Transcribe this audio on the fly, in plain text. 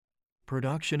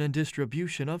production and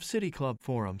distribution of City Club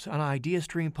forums on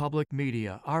IdeaStream Public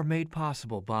Media are made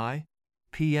possible by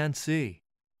PNC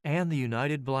and the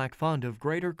United Black Fund of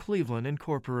Greater Cleveland,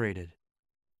 Incorporated.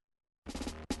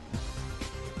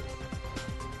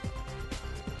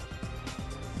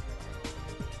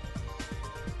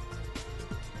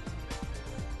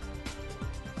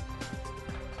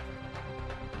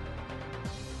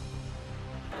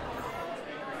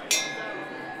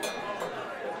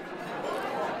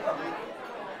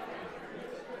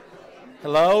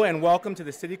 Hello and welcome to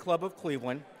the City Club of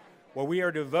Cleveland, where we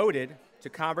are devoted to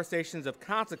conversations of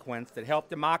consequence that help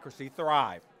democracy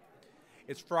thrive.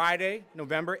 It's Friday,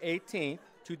 November 18th,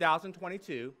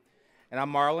 2022, and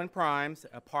I'm Marlon Primes,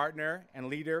 a partner and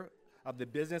leader of the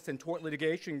Business and Tort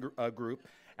Litigation Group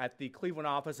at the Cleveland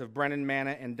office of Brennan,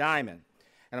 Manna, and Diamond,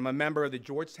 and I'm a member of the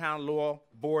Georgetown Law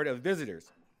Board of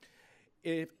Visitors.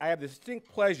 I have the distinct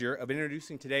pleasure of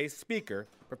introducing today's speaker,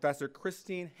 Professor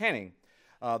Kristin Henning,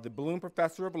 the Blume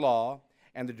Professor of Law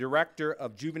and the Director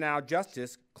of Juvenile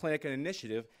Justice Clinic and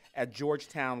Initiative at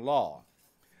Georgetown Law.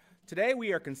 Today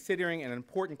we are considering an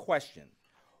important question.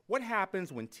 What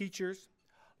happens when teachers,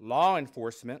 law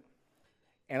enforcement,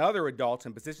 and other adults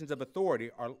in positions of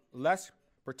authority are less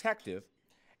protective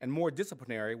and more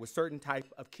disciplinary with certain type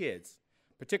of kids,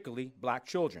 particularly black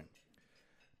children?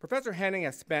 Professor Henning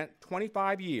has spent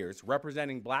 25 years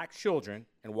representing black children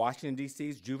in Washington,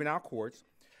 D.C.'s juvenile courts.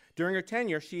 During her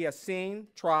tenure, she has seen,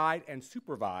 tried, and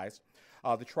supervised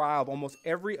the trial of almost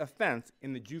every offense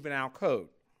in the juvenile code.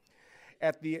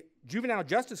 At the Juvenile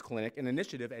Justice Clinic, an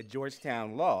initiative at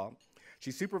Georgetown Law,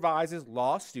 she supervises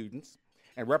law students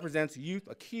and represents youth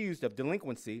accused of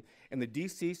delinquency in the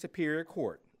D.C. Superior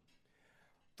Court.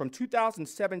 From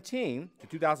 2017 to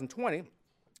 2020,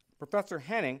 Professor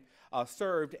Henning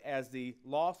served as the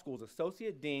law school's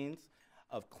Associate Deans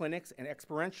of Clinics and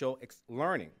Experiential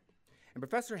Learning. In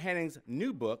Professor Henning's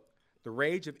new book, The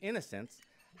Rage of Innocence,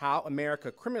 How America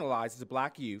Criminalizes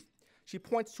Black Youth, she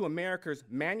points to America's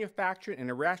manufactured and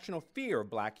irrational fear of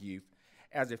black youth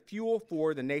as a fuel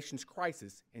for the nation's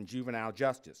crisis in juvenile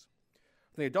justice.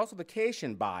 From the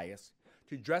adultification bias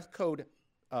to dress code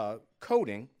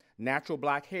coding natural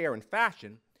black hair and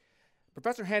fashion,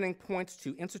 Professor Henning points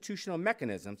to institutional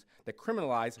mechanisms that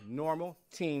criminalize normal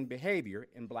teen behavior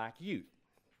in black youth.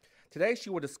 Today, she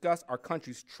will discuss our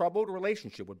country's troubled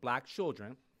relationship with black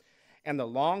children and the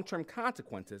long-term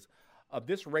consequences of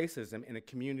this racism in the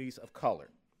communities of color.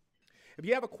 If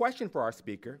you have a question for our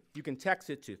speaker, you can text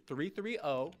it to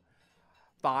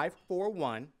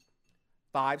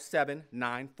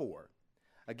 330-541-5794.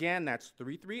 Again, that's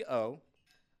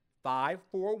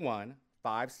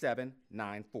 330-541-5794.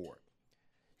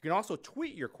 You can also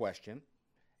tweet your question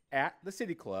at the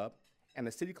City Club, and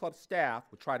the City Club staff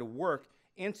will try to work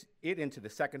into the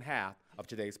second half of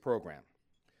today's program.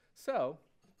 So,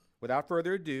 without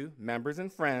further ado, members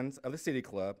and friends of the City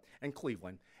Club and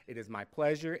Cleveland, it is my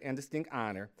pleasure and distinct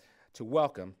honor to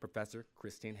welcome Professor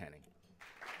Kristin Henning.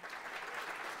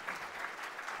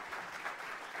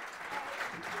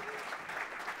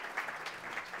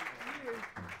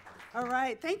 All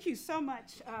right, thank you so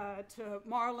much to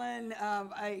Marlon.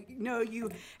 I know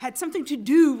you had something to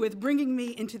do with bringing me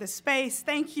into the space.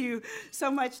 Thank you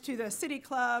so much to the City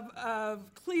Club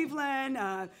of Cleveland,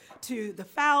 to the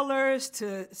Fowlers,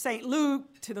 to St.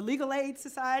 Luke, to the Legal Aid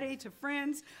Society, to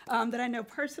friends that I know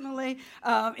personally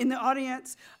in the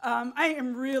audience. I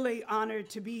am really honored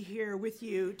to be here with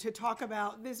you to talk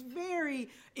about this very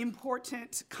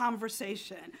important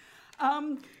conversation.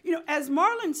 As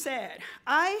Marlon said,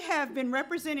 I have been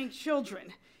representing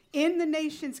children in the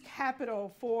nation's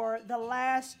capital for the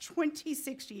last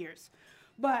 26 years.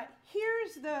 But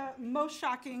here's the most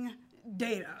shocking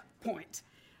data point.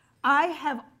 I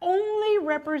have only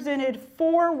represented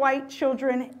 4 white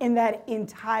children in that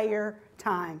entire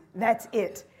time. That's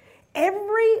it.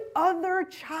 Every other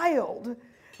child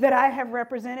that I have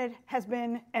represented has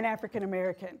been an African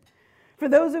American. For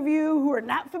those of you who are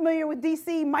not familiar with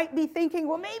DC might be thinking,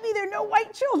 well, maybe there are no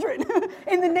white children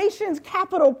in the nation's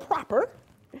capital proper.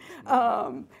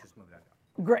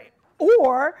 Great.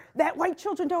 Or that white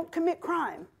children don't commit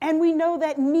crime. And we know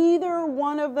that neither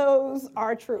one of those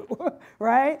are true,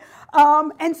 right?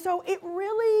 And so it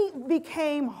really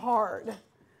became hard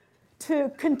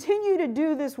to continue to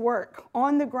do this work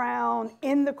on the ground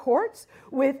in the courts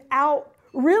without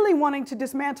really wanting to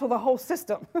dismantle the whole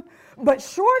system. But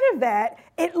short of that,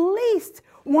 at least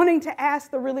wanting to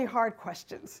ask the really hard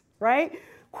questions, right?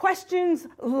 Questions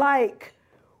like,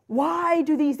 why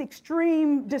do these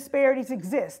extreme disparities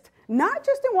exist? not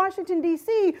just in Washington,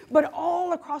 D.C., but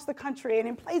all across the country and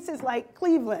in places like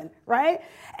Cleveland, right?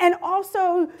 And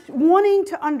also wanting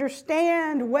to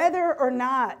understand whether or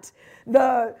not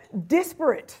the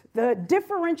disparate, the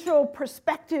differential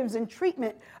perspectives and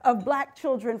treatment of Black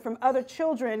children from other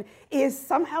children is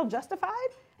somehow justified.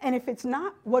 And if it's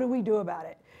not, what do we do about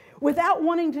it? Without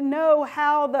wanting to know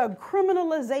how the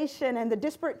criminalization and the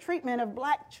disparate treatment of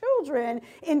Black children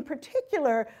in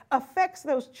particular affects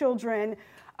those children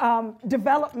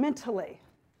developmentally,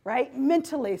 right?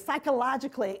 Mentally,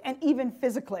 psychologically, and even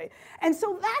physically. And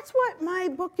so that's what my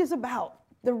book is about.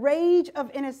 The Rage of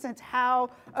Innocence,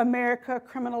 How America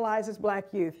Criminalizes Black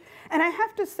Youth. And I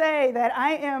have to say that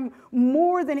I am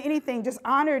more than anything just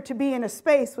honored to be in a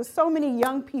space with so many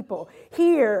young people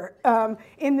here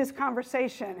in this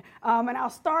conversation. And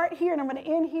I'll start here and I'm going to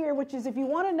end here, which is if you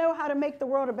want to know how to make the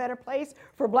world a better place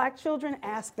for Black children,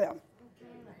 ask them.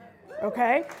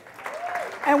 Okay?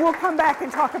 And we'll come back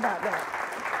and talk about that.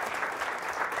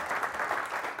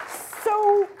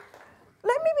 So,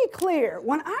 let me be clear.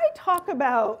 When I talk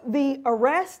about the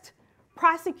arrest,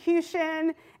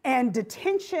 prosecution, and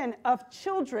detention of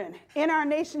children in our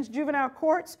nation's juvenile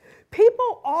courts,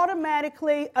 people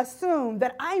automatically assume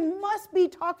that I must be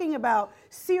talking about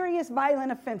serious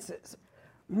violent offenses,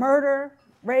 murder,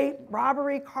 rape,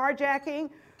 robbery,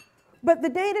 carjacking. But the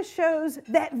data shows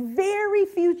that very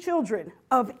few children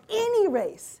of any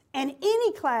race and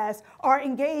any class are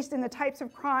engaged in the types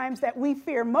of crimes that we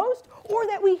fear most or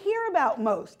that we hear about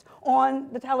most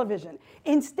on the television.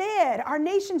 Instead, our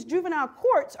nation's juvenile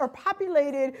courts are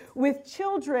populated with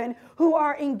children who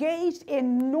are engaged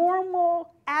in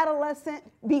normal adolescent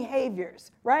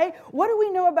behaviors, right? What do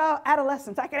we know about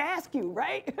adolescents? I could ask you,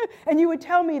 right? And you would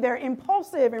tell me they're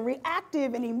impulsive and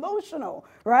reactive and emotional,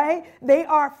 right? They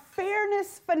are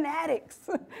fairness fanatics,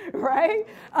 right?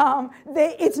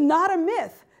 It's not a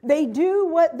myth. They do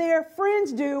what their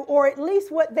friends do, or at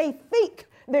least what they think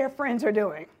their friends are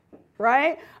doing,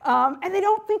 right? And they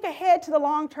don't think ahead to the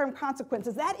long-term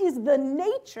consequences. That is the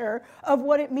nature of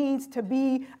what it means to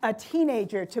be a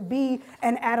teenager, to be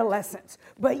an adolescent.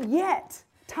 But yet,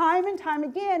 time and time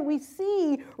again, we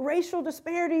see racial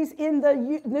disparities in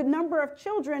the number of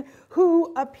children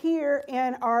who appear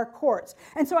in our courts.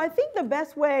 And so I think the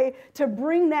best way to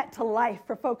bring that to life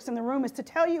for folks in the room is to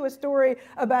tell you a story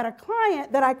about a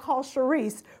client that I call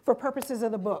Sharice for purposes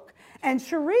of the book. And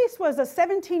Sharice was a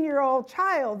 17-year-old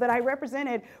child that I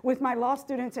represented with my law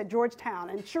students at Georgetown.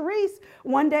 And Sharice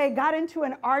one day got into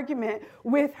an argument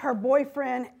with her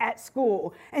boyfriend at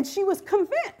school. And she was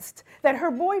convinced that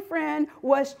her boyfriend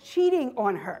was cheating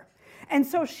on her. And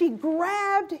so she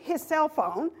grabbed his cell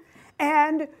phone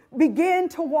and began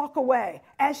to walk away.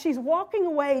 As she's walking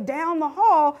away down the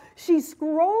hall, she's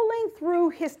scrolling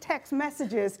through his text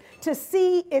messages to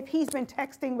see if he's been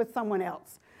texting with someone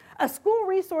else. A school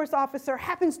resource officer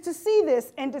happens to see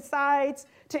this and decides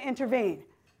to intervene.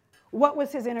 What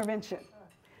was his intervention?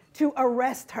 To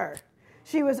arrest her.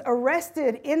 She was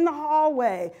arrested in the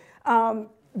hallway,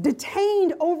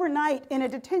 detained overnight in a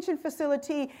detention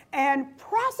facility, and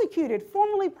prosecuted,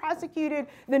 formally prosecuted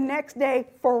the next day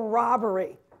for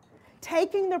robbery,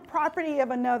 taking the property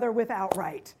of another without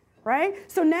right.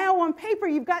 Right? So now on paper,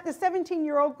 you've got the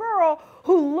 17-year-old girl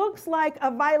who looks like a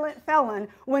violent felon,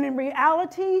 when in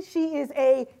reality, she is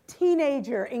a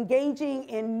teenager engaging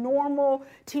in normal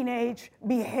teenage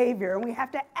behavior. And we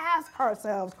have to ask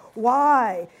ourselves,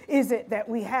 why is it that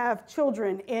we have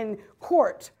children in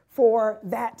court for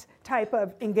that type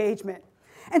of engagement?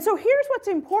 And so here's what's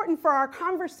important for our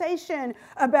conversation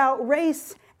about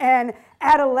race and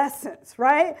adolescence,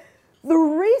 right? The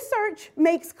research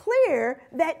makes clear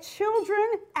that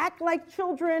children act like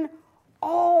children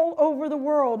all over the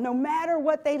world, no matter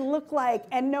what they look like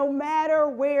and no matter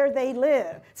where they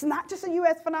live. It's not just a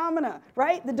U.S. phenomena,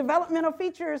 right? The developmental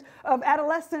features of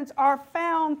adolescence are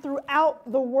found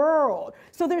throughout the world.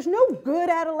 So there's no good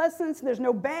adolescence, there's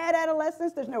no bad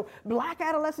adolescence, there's no black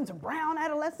adolescence or brown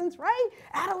adolescence, right?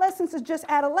 Adolescence is just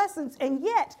adolescence, and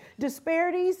yet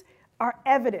disparities are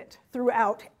evident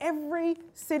throughout every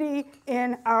city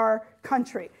in our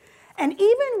country. And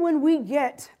even when we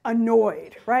get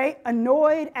annoyed, right?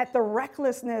 Annoyed at the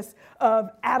recklessness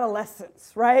of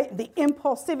adolescence, right? The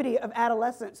impulsivity of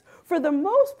adolescence, for the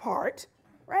most part,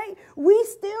 right? We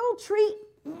still treat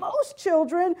most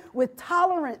children with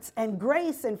tolerance and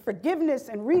grace and forgiveness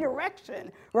and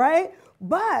redirection, right?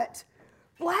 But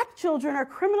Black children are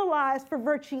criminalized for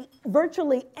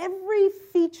virtually every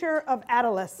feature of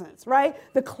adolescence, right?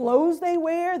 The clothes they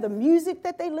wear, the music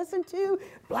that they listen to.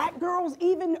 Black girls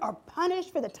even are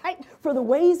punished for the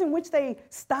ways in which they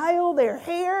style their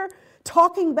hair,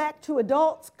 talking back to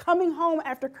adults, coming home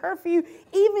after curfew,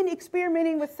 even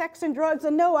experimenting with sex and drugs.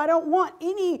 And no, I don't want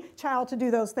any child to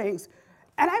do those things.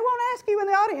 And I won't ask you in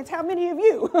the audience how many of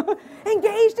you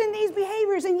engaged in these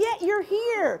behaviors, and yet you're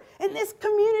here in this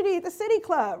community at the City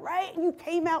Club, right? You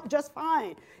came out just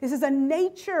fine. This is a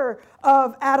nature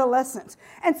of adolescence.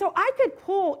 And so I could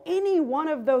pull any one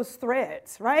of those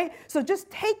threads, right? So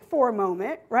just take for a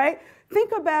moment, right?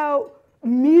 Think about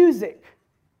music,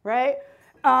 right?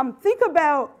 Think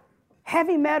about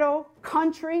heavy metal,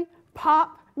 country,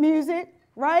 pop music,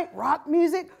 right? Rock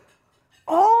music.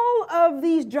 All of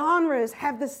these genres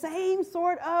have the same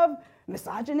sort of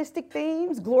misogynistic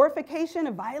themes, glorification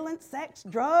of violence, sex,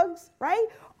 drugs, right?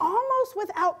 Almost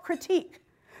without critique.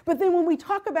 But then when we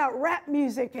talk about rap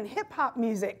music and hip hop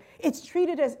music, it's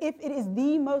treated as if it is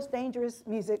the most dangerous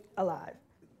music alive,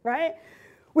 right?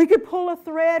 We could pull a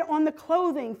thread on the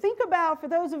clothing. Think about, for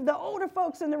those of the older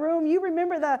folks in the room, you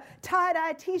remember the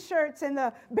tie-dye t-shirts and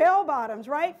the bell-bottoms,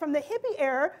 right? From the hippie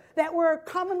era that were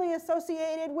commonly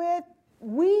associated with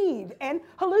weed and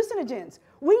hallucinogens.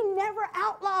 We never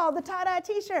outlawed the tie-dye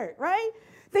t-shirt, right?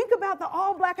 Think about the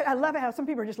all-black, I love it how some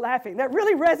people are just laughing. That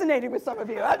really resonated with some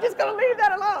of you. I'm just gonna leave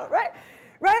that alone, right?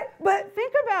 Right? But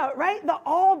think about, right, the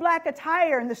all-black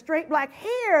attire and the straight black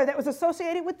hair that was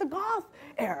associated with the goth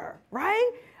era,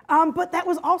 right? But that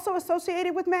was also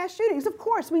associated with mass shootings. Of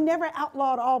course, we never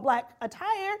outlawed all-black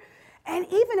attire. And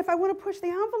even if I want to push the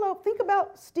envelope, think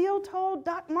about steel-toed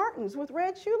Doc Martens with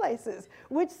red shoelaces,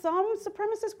 which some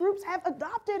supremacist groups have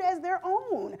adopted as their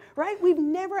own, right? We've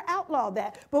never outlawed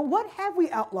that. But what have we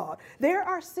outlawed? There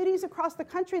are cities across the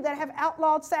country that have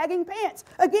outlawed sagging pants.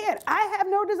 Again, I have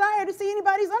no desire to see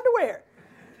anybody's underwear.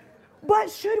 But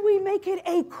should we make it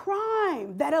a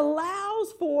crime that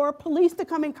allows for police to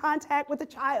come in contact with a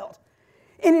child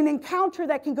in an encounter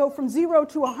that can go from 0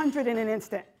 to 100 in an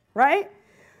instant, right?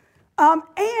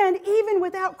 And even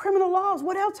without criminal laws,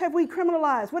 what else have we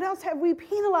criminalized? What else have we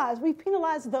penalized? We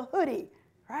penalized the hoodie,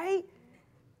 right?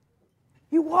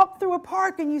 You walk through a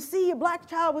park and you see a black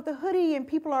child with a hoodie and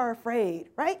people are afraid,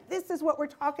 right? This is what we're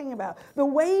talking about. The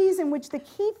ways in which the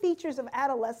key features of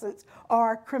adolescence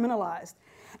are criminalized.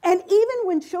 And even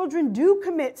when children do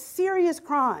commit serious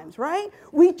crimes, right,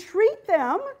 we treat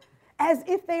them as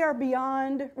if they are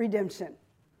beyond redemption.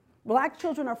 Black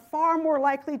children are far more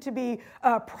likely to be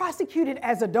prosecuted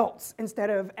as adults instead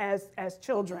of as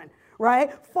children, right?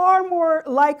 We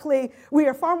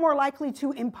are far more likely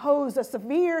to impose a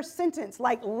severe sentence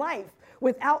like life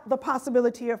without the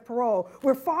possibility of parole.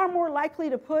 We're far more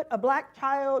likely to put a black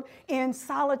child in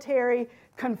solitary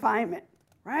confinement,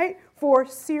 right, for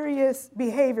serious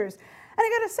behaviors. And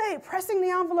I gotta say, pressing the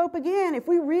envelope again, if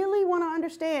we really wanna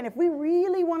understand, if we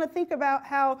really wanna think about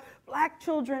how black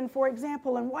children, for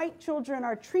example, and white children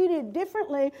are treated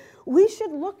differently, we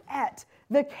should look at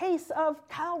the case of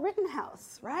Kyle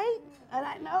Rittenhouse, right? And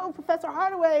I know Professor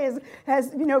Hardaway has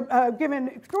given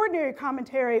extraordinary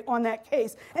commentary on that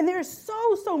case. And there's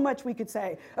so much we could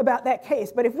say about that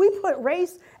case. But if we put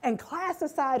race and class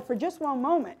aside for just one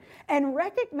moment and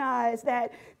recognize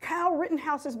that Kyle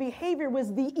Rittenhouse's behavior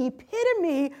was the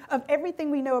epitome of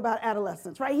everything we know about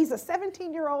adolescence, right? He's a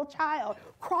 17-year-old child,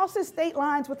 crosses state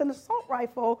lines with an assault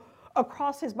rifle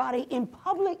across his body in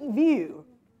public view,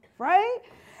 right?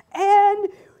 And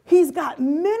he's got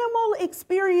minimal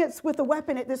experience with a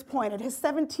weapon at this point, at his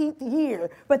 17th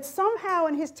year. But somehow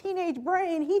in his teenage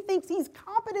brain, he thinks he's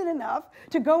competent enough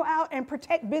to go out and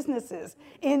protect businesses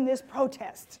in this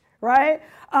protest, right?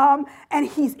 And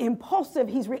he's impulsive,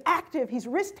 he's reactive, he's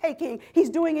risk-taking, he's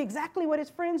doing exactly what his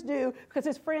friends do because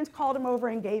his friends called him over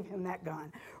and gave him that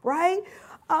gun, right?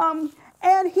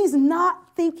 And he's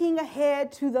not thinking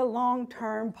ahead to the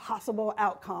long-term possible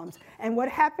outcomes. And what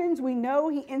happens, we know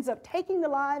he ends up taking the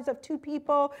lives of 2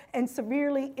 people and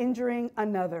severely injuring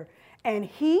another. And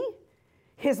he,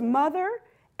 his mother,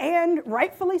 and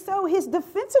rightfully so, his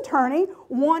defense attorney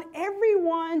want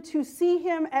everyone to see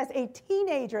him as a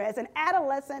teenager, as an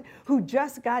adolescent who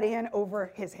just got in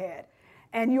over his head.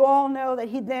 And you all know that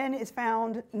he then is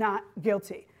found not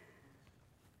guilty.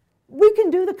 We can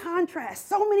do the contrast.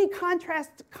 So many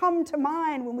contrasts come to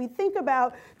mind when we think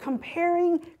about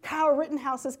comparing Kyle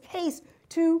Rittenhouse's case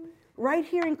to, right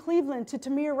here in Cleveland, to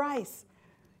Tamir Rice.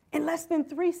 In less than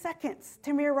 3 seconds,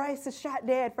 Tamir Rice is shot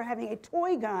dead for having a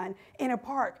toy gun in a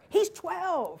park. He's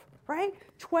 12, right?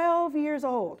 12 years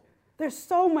old. There's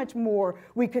so much more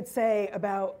we could say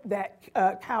about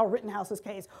that Kyle Rittenhouse's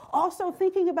case. Also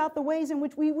thinking about the ways in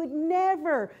which we would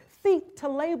never think to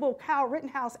label Kyle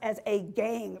Rittenhouse as a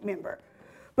gang member.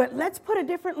 But let's put a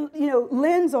different,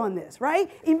 lens on this, right?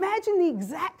 Imagine the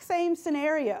exact same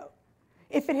scenario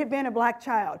if it had been a black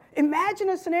child. Imagine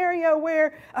a scenario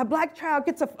where a black child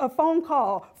gets a phone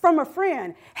call from a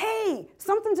friend. Hey,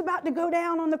 something's about to go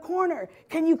down on the corner.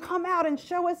 Can you come out and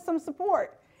show us some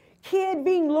support? Kid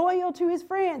being loyal to his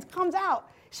friends, comes out,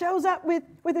 shows up with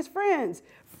his friends.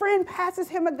 Friend passes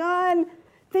him a gun,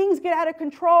 things get out of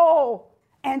control,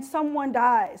 and someone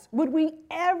dies. Would we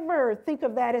ever think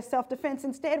of that as self-defense?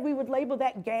 Instead, we would label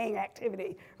that gang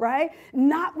activity, right?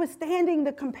 Notwithstanding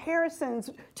the comparisons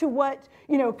to what,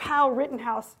 Kyle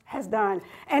Rittenhouse has done.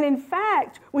 And in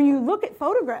fact, when you look at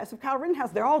photographs of Kyle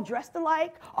Rittenhouse, they're all dressed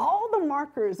alike, all the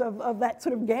markers of that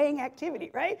sort of gang activity,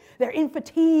 right? They're in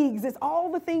fatigues, it's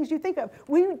all the things you think of.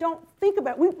 We don't think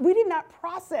about, we did not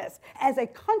process as a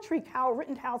country Kyle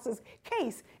Rittenhouse's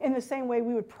case in the same way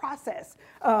we would process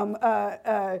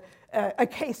a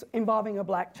case involving a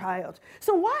black child.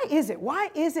 So why is it? Why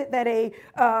is it that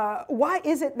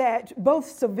both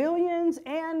civilians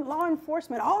and law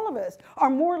enforcement, all of us, are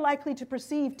more likely to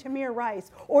perceive Tamir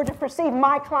Rice or to perceive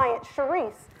my client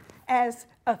Sharice as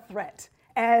a threat,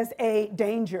 as a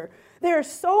danger? There are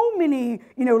so many,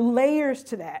 layers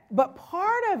to that, but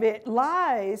part of it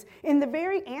lies in the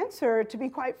very answer, to be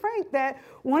quite frank, that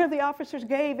one of the officers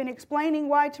gave in explaining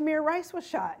why Tamir Rice was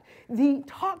shot. He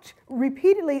talked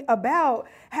repeatedly about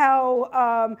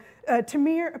how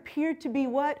Tamir appeared to be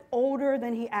older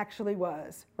than he actually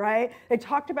was, right? They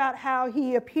talked about how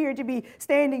he appeared to be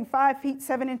standing 5 feet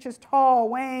 7 inches tall,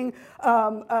 wearing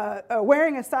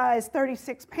a size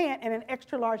 36 pant and an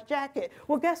extra large jacket.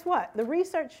 Well, guess what? The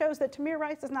research shows that Tamir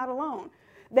Rice is not alone.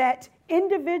 That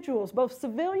individuals, both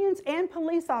civilians and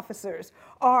police officers,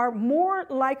 are more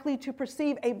likely to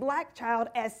perceive a black child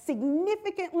as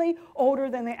significantly older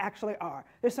than they actually are.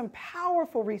 There's some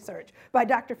powerful research by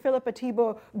Dr. Philip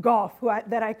Atiba Goff,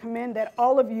 that I commend that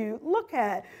all of you look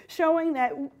at, showing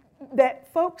that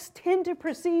folks tend to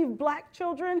perceive black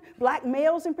children, black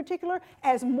males in particular,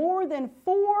 as more than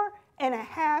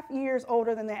 4.5 years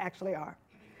older than they actually are.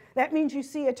 That means you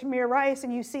see a Tamir Rice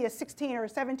and you see a 16 or a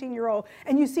 17-year-old,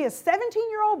 and you see a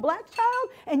 17-year-old black child,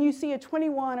 and you see a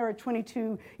 21 or a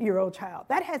 22-year-old child.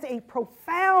 That has a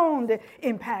profound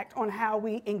impact on how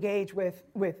we engage with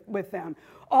them.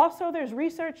 Also, there's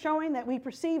research showing that we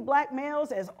perceive black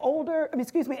males as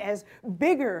as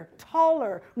bigger,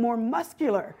 taller, more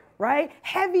muscular, right?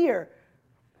 Heavier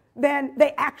than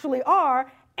they actually are,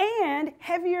 and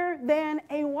heavier than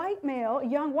a white male, a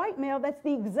young white male that's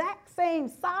the exact same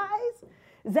size,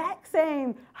 exact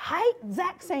same height,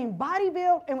 exact same body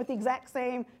build, and with the exact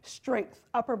same strength,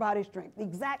 upper body strength, the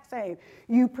exact same.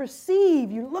 You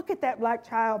look at that black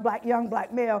child, young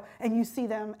black male, and you see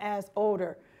them as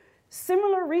older.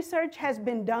 Similar research has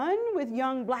been done with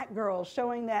young black girls,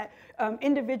 showing that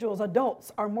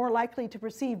adults, are more likely to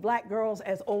perceive black girls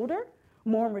as older,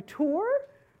 more mature,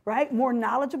 right? More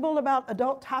knowledgeable about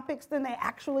adult topics than they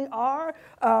actually are,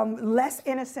 less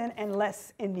innocent and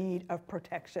less in need of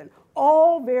protection.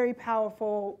 All very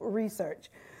powerful research.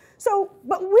 So,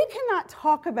 but we cannot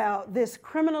talk about this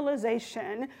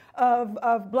criminalization of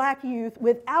black youth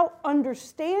without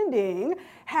understanding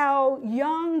how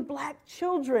young black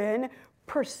children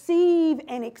perceive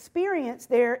and experience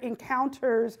their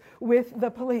encounters with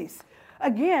the police.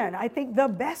 Again, I think the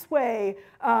best way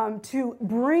to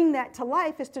bring that to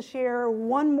life is to share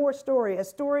one more story, a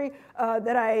story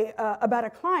about a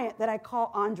client that I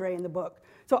call Andre in the book.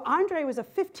 So Andre was a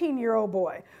 15-year-old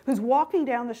boy who's walking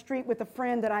down the street with a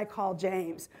friend that I call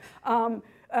James.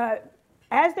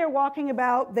 As they're walking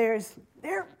about, they're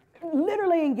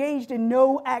literally engaged in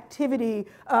no activity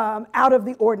out of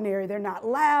the ordinary. They're not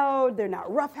loud, they're not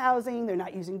roughhousing, they're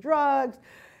not using drugs.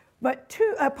 But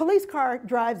a police car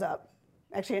drives up.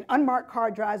 Actually, an unmarked car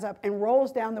drives up and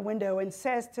rolls down the window and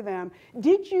says to them,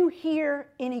 "Did you hear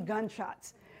any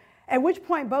gunshots?" At which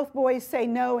point both boys say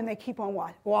no and they keep on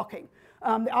walking.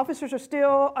 The officers are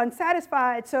still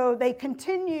unsatisfied, so they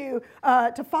continue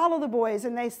to follow the boys,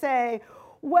 and they say,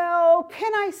 "Well,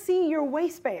 can I see your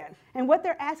waistband?" And what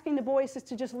they're asking the boys is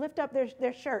to just lift up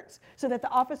their shirts so that the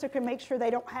officer can make sure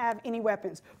they don't have any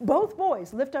weapons. Both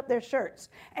boys lift up their shirts,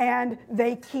 and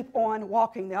they keep on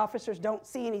walking. The officers don't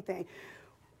see anything.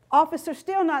 Officer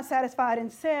still not satisfied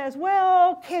and says,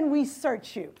 "Well, can we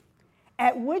search you?"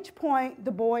 At which point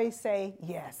the boys say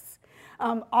yes.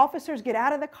 Officers get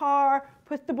out of the car,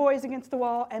 put the boys against the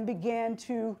wall, and begin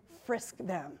to frisk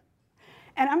them.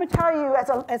 And I'm going to tell you,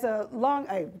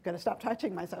 I'm going to stop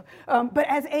touching myself, but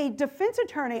as a defense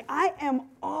attorney, I am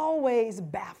always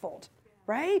baffled,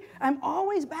 right? I'm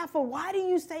always baffled. Why do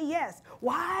you say yes?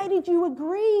 Why did you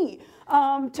agree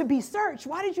to be searched?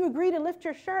 Why did you agree to lift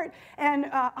your shirt? And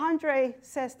Andre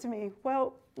says to me,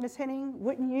 well, Ms. Henning,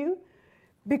 wouldn't you?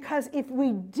 Because if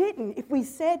we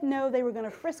said no, they were going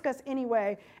to frisk us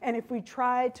anyway, and if we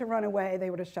tried to run away, they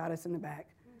would have shot us in the back.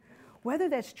 Whether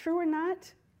that's true or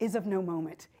not is of no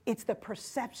moment. It's the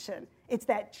perception. It's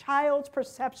that child's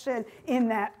perception in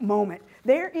that moment.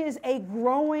 There is a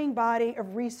growing body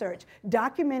of research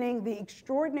documenting the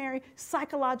extraordinary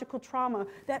psychological trauma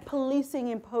that policing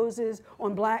imposes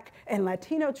on Black and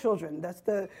Latino children. That's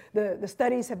the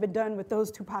studies have been done with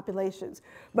those two populations,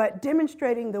 but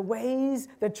demonstrating the ways,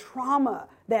 the trauma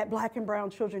that Black and brown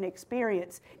children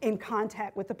experience in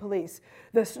contact with the police.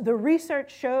 The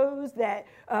research shows that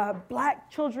Black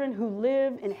children who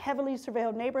live in heavily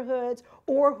surveilled neighborhoods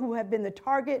or who have been the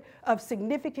target of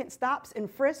significant stops and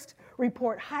frisks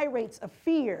report high rates of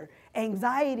fear,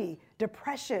 anxiety,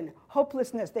 depression,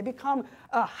 hopelessness. They become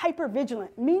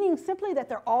hypervigilant, meaning simply that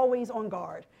they're always on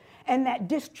guard. And that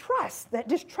distrust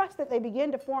that they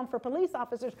begin to form for police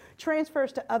officers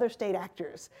transfers to other state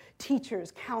actors,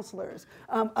 teachers, counselors,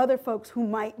 other folks who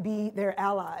might be their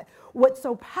ally. What's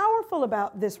so powerful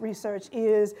about this research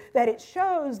is that it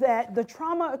shows that the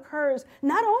trauma occurs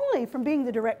not only from being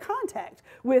the direct contact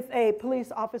with a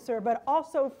police officer, but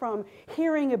also from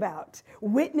hearing about,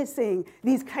 witnessing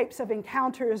these types of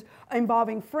encounters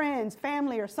involving friends,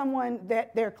 family, or someone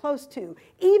that they're close to.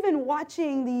 Even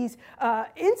watching these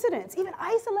incidents, even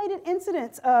isolated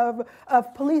incidents of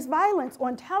police violence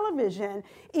on television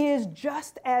is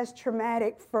just as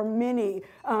traumatic for many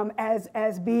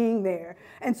as being there.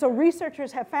 And so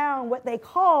researchers have found what they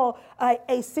call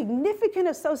a significant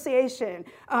association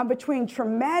between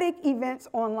traumatic events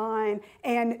online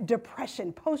and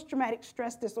depression, post-traumatic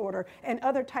stress disorder, and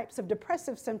other types of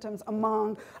depressive symptoms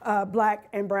among Black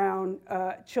and brown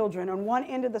children. On one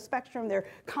end of the spectrum, they're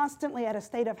constantly at a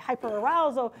state of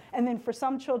hyperarousal, and then for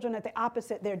some children at the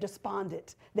opposite, they're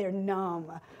despondent, they're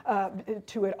numb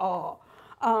to it all.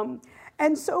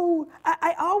 And so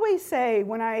I always say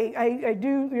when I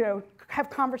do have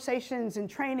conversations and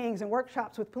trainings and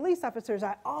workshops with police officers,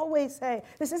 I always say,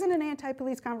 this isn't an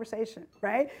anti-police conversation,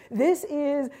 right? This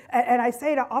is, and I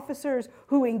say to officers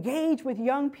who engage with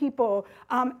young people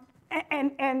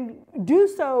and do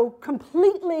so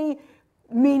completely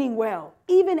meaning well,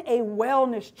 even a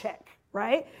wellness check,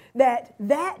 right?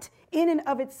 That in and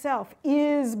of itself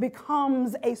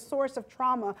becomes a source of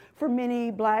trauma for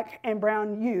many Black and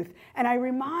brown youth. And I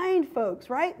remind folks,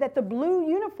 right, that the blue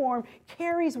uniform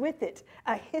carries with it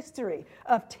a history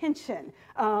of tension,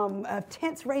 of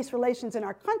tense race relations in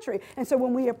our country. And so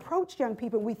when we approach young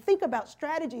people, we think about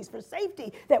strategies for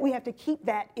safety, that we have to keep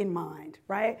that in mind,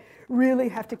 right? Really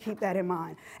have to keep that in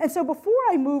mind. And so before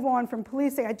I move on from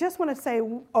policing, I just want to say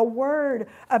a word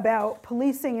about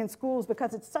policing in schools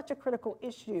because it's such a critical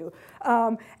issue.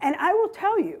 And I will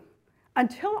tell you,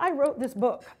 until I wrote this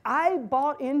book, I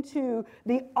bought into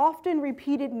the often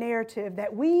repeated narrative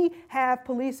that we have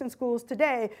police in schools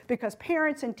today because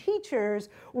parents and teachers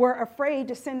were afraid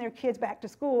to send their kids back to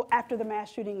school after the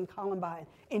mass shooting in Columbine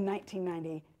in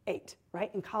 1998,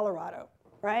 right, in Colorado,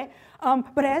 right?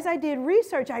 But as I did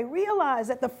research, I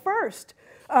realized that the first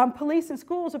police in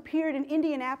schools appeared in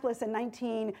Indianapolis in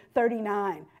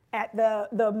 1939. At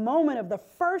the moment of the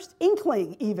first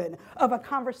inkling, even, of a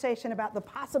conversation about the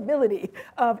possibility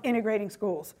of integrating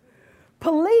schools.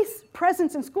 Police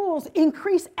presence in schools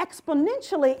increased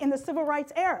exponentially in the civil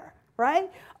rights era, right?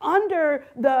 Under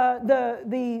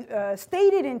the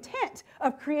stated intent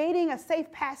of creating a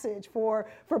safe passage for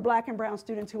Black and brown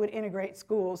students who would integrate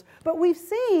schools. But we've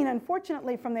seen,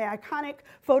 unfortunately, from the iconic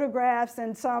photographs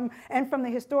and from the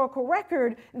historical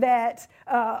record that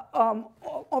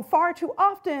far too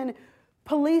often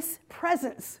police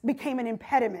presence became an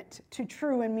impediment to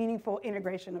true and meaningful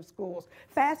integration of schools.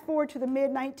 Fast forward to the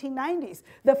mid-1990s.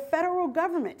 The federal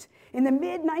government in the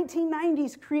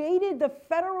mid-1990s created the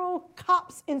Federal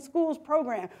Cops in Schools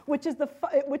program, which is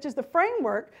the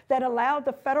framework that allowed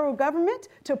the federal government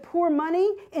to pour money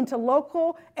into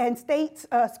local and state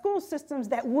school systems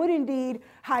that would indeed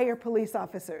hire police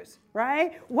officers,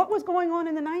 right? What was going on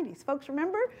in the 90s? Folks,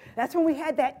 remember? That's when we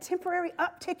had that temporary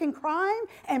uptick in crime,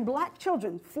 and Black children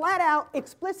flat out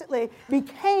explicitly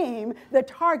became the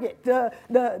target, the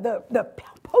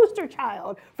poster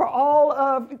child for all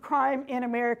of crime in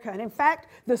America. And in fact,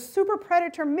 the super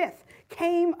predator myth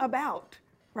came about,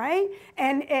 right?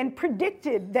 And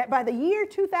predicted that by the year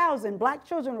 2000, Black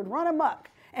children would run amok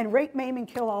and rape, maim, and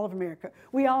kill all of America.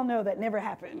 We all know that never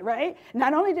happened, right?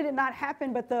 Not only did it not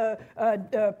happen, but the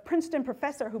Princeton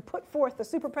professor who put forth the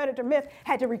super predator myth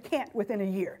had to recant within a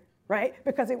year, right?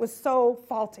 Because it was so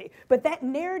faulty. But that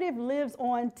narrative lives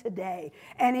on today.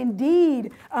 And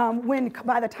indeed,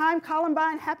 by the time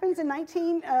Columbine happens in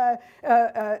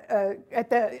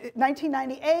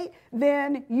 1998,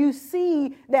 then you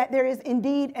see that there is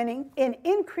indeed an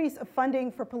increase of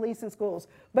funding for police and schools.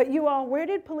 But you all, where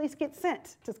did police get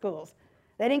sent to schools?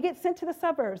 They didn't get sent to the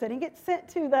suburbs. They didn't get sent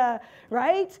to the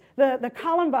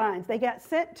Columbines. They got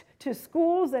sent to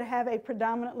schools that have a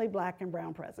predominantly black and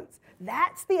brown presence.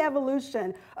 That's the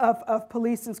evolution of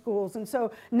police in schools. And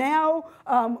so now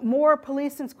more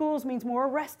police in schools means more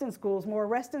arrest in schools. More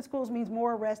arrest in schools means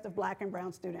more arrest of black and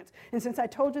brown students. And since I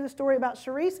told you the story about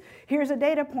Sharice, here's a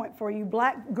data point for you.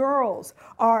 Black girls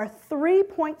are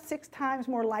 3.6 times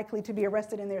more likely to be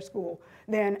arrested in their school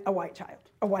than a white child,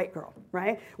 a white girl,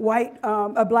 right?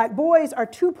 Black boys are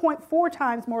 2.4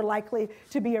 times more likely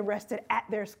to be arrested at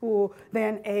their school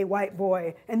than a white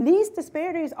boy. And these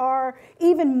disparities are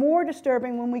even more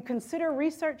disturbing when we consider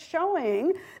research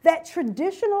showing that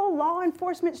traditional law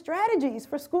enforcement strategies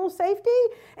for school safety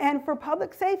and for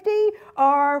public safety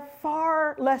are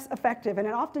far less effective, and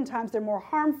oftentimes they're more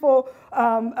harmful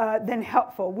than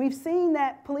helpful. We've seen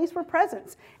that police were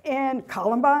present in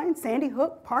Columbine, Sandy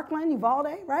Hook, Parkland,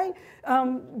 Uvalde, right?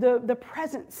 The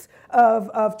presence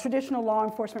of traditional law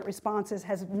enforcement responses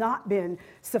has not been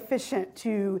sufficient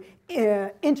to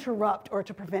interrupt or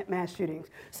to prevent mass shootings.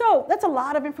 So that's a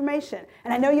lot of information.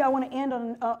 And I know y'all want to end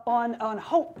on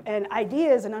hope and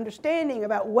ideas and understanding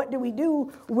about what do we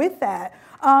do with that.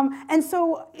 And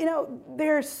so, you know,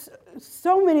 there's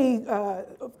so many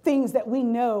things that we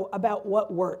know about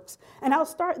what works. And I'll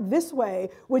start this way,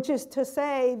 which is to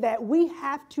say that we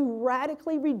have to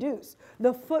radically reduce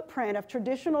the footprint of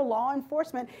traditional law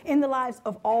enforcement in the lives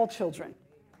of all children,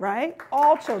 right?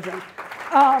 All children.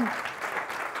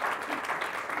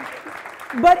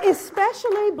 But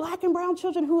especially black and brown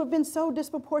children who have been so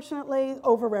disproportionately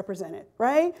overrepresented,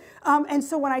 right? And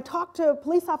so when I talk to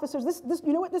police officers, this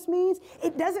you know what this means?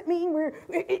 It doesn't mean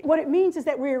what it means is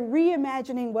that we're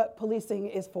reimagining what policing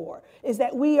is for, is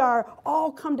that we are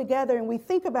all come together and we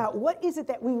think about what is it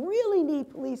that we really need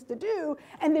police to do,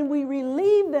 and then we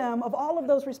relieve them of all of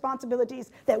those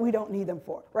responsibilities that we don't need them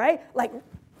for, right? Like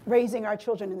raising our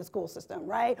children in the school system,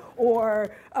 right?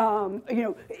 Or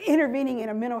intervening in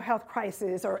a mental health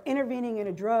crisis or intervening in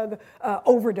a drug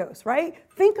overdose, right?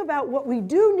 Think about what we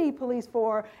do need police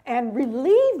for and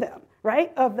relieve them,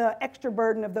 right, of the extra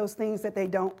burden of those things that they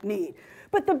don't need.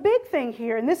 But the big thing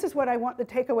here, and this is what I want the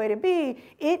takeaway to be,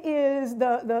 it is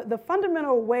the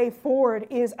fundamental way forward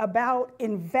is about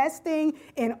investing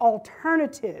in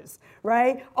alternatives,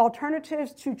 right?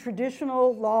 Alternatives to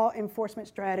traditional law enforcement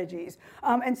strategies.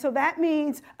 And so that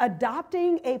means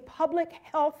adopting a public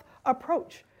health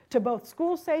approach to both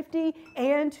school safety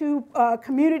and to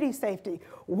community safety.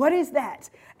 What is that?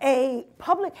 A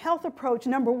public health approach,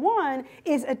 number one,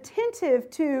 is attentive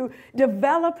to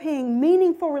developing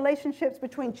meaningful relationships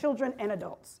between children and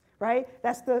adults, right?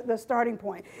 That's the starting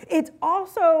point. It's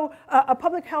also, a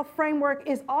public health framework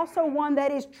is also one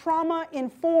that is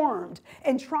trauma-informed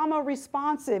and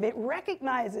trauma-responsive. It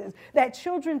recognizes that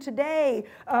children today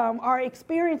are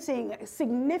experiencing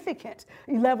significant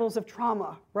levels of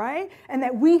trauma, right? And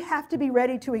that we have to be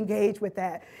ready to engage with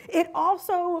that. It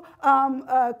also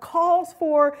calls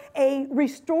for a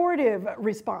restorative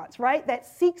response, right? That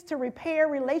seeks to repair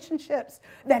relationships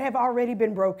that have already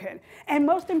been broken. And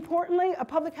most importantly, a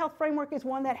public health framework is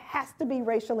one that has to be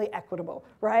racially equitable,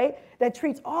 right? That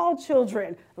treats all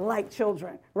children like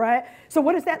children, right? So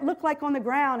what does that look like on the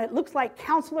ground? It looks like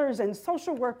counselors and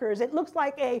social workers. It looks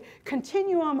like a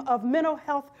continuum of mental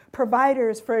health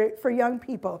providers for young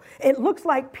people. It looks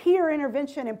like peer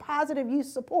intervention and positive youth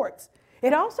supports.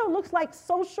 It also looks like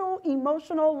social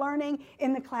emotional learning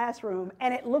in the classroom,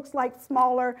 and it looks like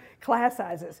smaller class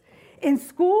sizes. In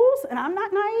schools, and I'm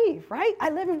not naive, right?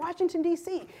 I live in Washington,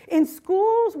 D.C. In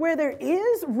schools where there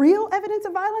is real evidence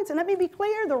of violence, and let me be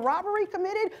clear, the robbery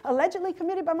allegedly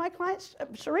committed by my client,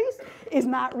 Sharice, is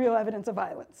not real evidence of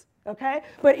violence, okay?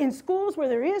 But in schools where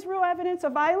there is real evidence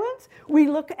of violence, we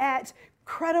look at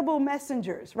credible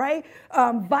messengers, right?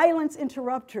 Violence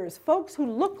interrupters, folks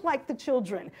who look like the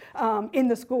children in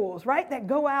the schools, right? That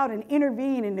go out and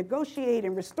intervene and negotiate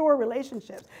and restore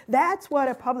relationships. That's what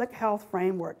a public health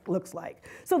framework looks like.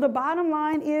 So the bottom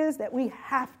line is that we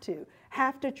have to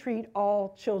treat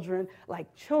all children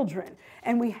like children.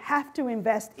 And we have to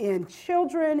invest in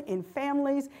children, in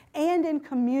families, and in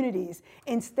communities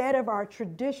instead of our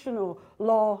traditional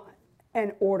law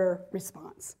and order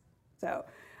response. So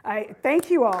I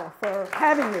thank you all for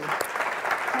having me.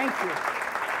 Thank you.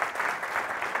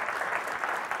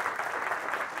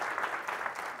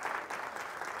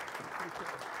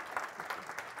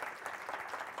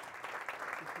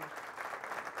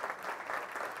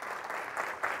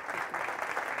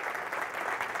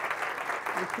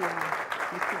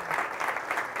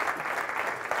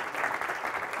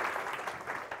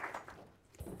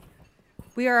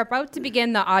 We are about to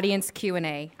begin the audience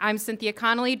Q&A. I'm Cynthia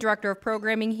Connolly, Director of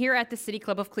Programming here at the City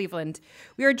Club of Cleveland.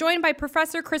 We are joined by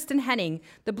Professor Kristin Henning,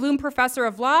 the Blume Professor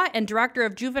of Law and Director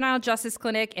of Juvenile Justice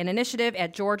Clinic and Initiative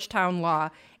at Georgetown Law,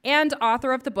 and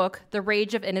author of the book, The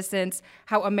Rage of Innocence,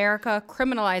 How America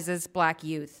Criminalizes Black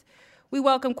Youth. We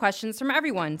welcome questions from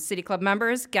everyone, City Club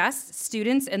members, guests,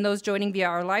 students, and those joining via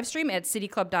our live stream at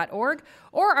cityclub.org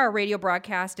or our radio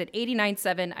broadcast at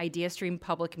 89.7 IdeaStream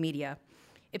Public Media.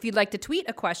 If you'd like to tweet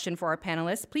a question for our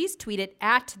panelists, please tweet it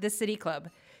at the City Club.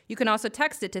 You can also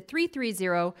text it to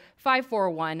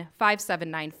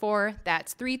 330-541-5794.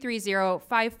 That's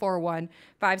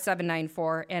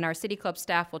 330-541-5794. And our City Club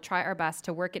staff will try our best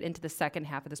to work it into the second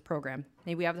half of this program.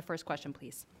 May we have the first question,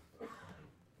 please?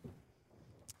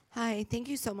 Hi, thank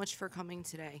you so much for coming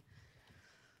today.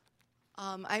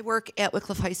 I work at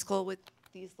Wycliffe High School with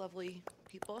these lovely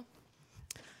people.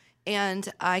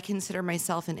 And I consider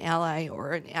myself an ally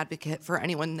or an advocate for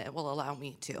anyone that will allow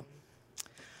me to.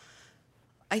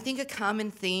 I think a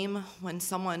common theme when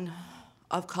someone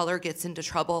of color gets into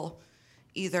trouble,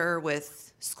 either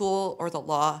with school or the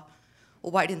law,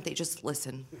 well, why didn't they just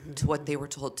listen to what they were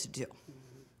told to do?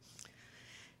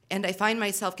 And I find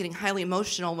myself getting highly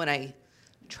emotional when I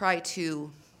try to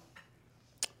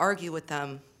argue with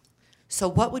them. So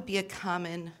what would be a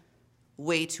common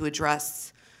way to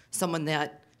address someone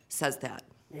that says that?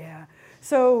 Yeah.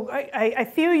 So I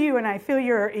feel you, and I feel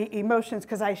your emotions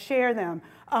because I share them.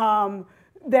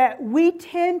 That we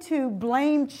tend to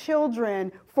blame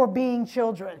children for being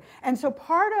children. And so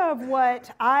part of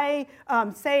what I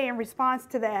say in response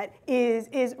to that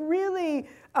is really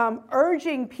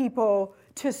urging people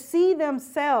to see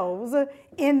themselves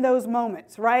in those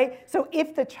moments, right? So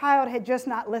if the child had just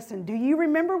not listened, do you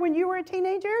remember when you were a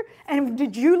teenager and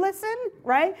did you listen,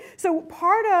 right? So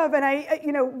part of, and I,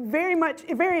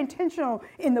 very intentional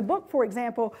in the book, for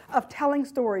example, of telling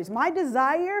stories. My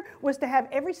desire was to have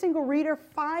every single reader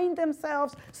find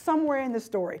themselves somewhere in the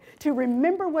story, to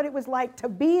remember what it was like to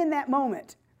be in that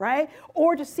moment, right?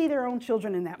 Or to see their own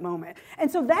children in that moment.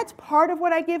 And so that's part of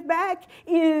what I give back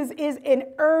is an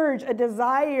urge, a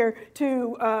desire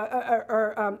to,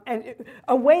 and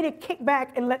a way to kick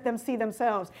back and let them see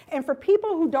themselves. And for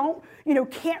people who don't,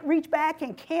 can't reach back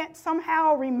and can't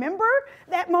somehow remember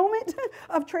that moment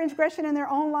of transgression in their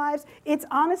own lives, it's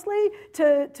honestly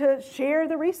to share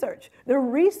the research. The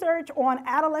research on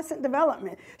adolescent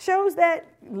development shows that,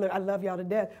 look, I love y'all to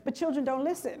death, but children don't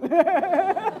listen,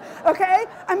 okay?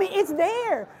 I mean, it's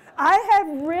there. I have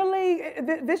really,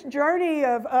 this journey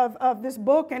of this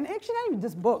book, and actually not even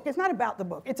this book, it's not about the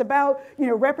book, it's about,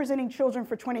 representing children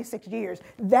for 26 years.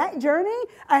 That journey,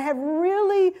 I have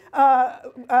really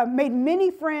made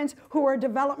many friends who are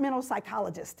developmental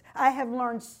psychologists. I have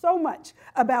learned so much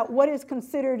about what is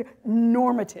considered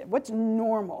normative, what's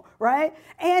normal, right?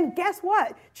 And guess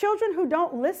what? Children who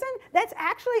don't listen, that's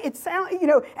actually, it sounds,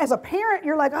 as a parent,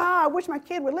 you're like, I wish my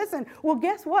kid would listen. Well,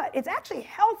 guess what? It's actually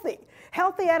healthy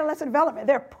adolescent development.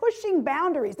 They're pushing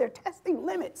boundaries. They're testing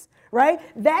limits, right?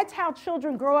 That's how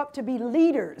children grow up to be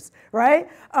leaders, right?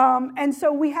 And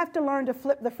so we have to learn to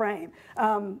flip the frame.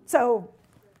 So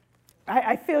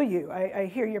I feel you. I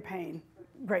hear your pain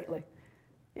greatly.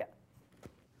 Yeah.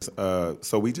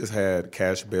 So we just had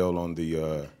cash bail on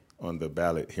the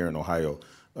ballot here in Ohio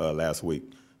last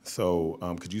week. So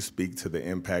could you speak to the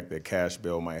impact that cash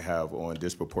bail might have on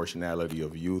disproportionality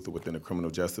of youth within the criminal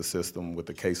justice system, with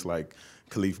a case like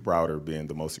Khalif Browder being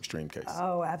the most extreme case?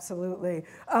 Oh, absolutely.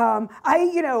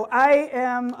 I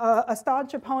am a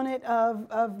staunch opponent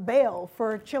of bail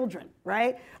for children,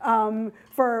 right?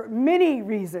 For many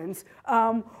reasons.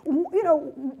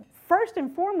 First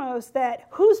and foremost, that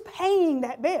who's paying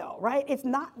that bail, right? It's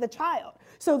not the child.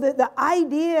 So the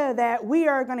idea that we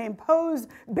are going to impose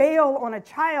bail on a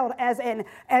child as a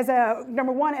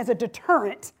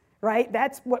deterrent, right?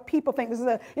 That's what people think. This is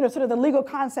sort of the legal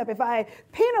concept. If I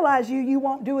penalize you, you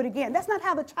won't do it again. That's not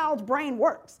how the child's brain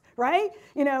works, right?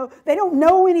 They don't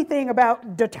know anything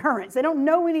about deterrence. They don't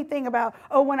know anything about,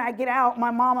 when I get out,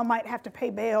 my mama might have to pay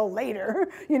bail later,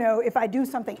 if I do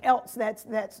something else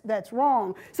that's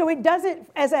wrong. So it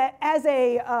doesn't, as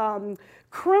a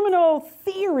criminal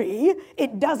theory,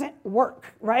 it doesn't work,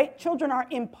 right? Children are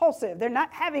impulsive. They're not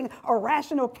having a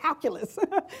rational calculus.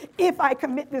 If I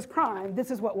commit this crime, this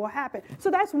is what will happen.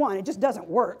 So that's one, it just doesn't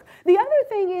work. The other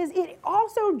thing is it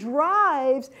also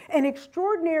drives an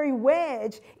extraordinary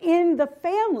wedge in the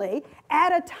family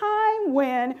at a time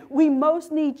when we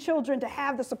most need children to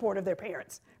have the support of their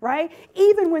parents, right?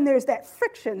 Even when there's that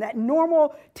friction, that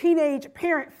normal teenage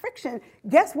parent friction,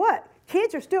 guess what?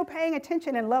 Kids are still paying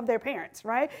attention and love their parents,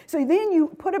 right? So then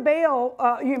you put a bail,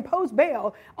 you impose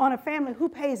bail on a family. Who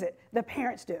pays it? The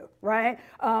parents do, right?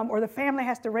 Or the family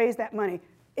has to raise that money.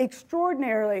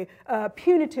 Extraordinarily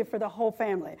punitive for the whole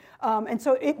family. And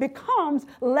so it becomes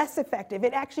less effective.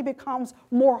 It actually becomes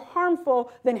more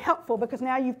harmful than helpful because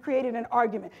now you've created an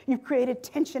argument. You've created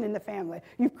tension in the family.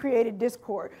 You've created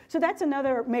discord. So that's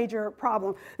another major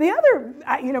problem. The other,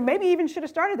 maybe even should have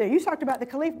started there. You talked about the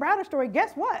Khalif Browder story.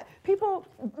 Guess what? People,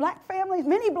 black families,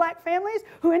 many black families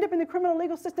who end up in the criminal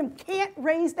legal system can't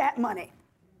raise that money.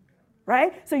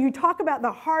 Right? So you talk about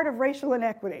the heart of racial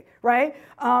inequity, right?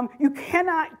 You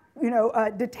cannot,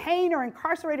 detain or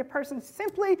incarcerate a person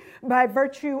simply by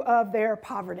virtue of their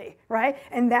poverty, right?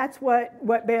 And that's what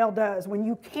bail does when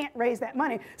you can't raise that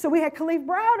money. So we had Khalif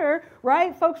Browder,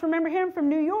 right? Folks remember him from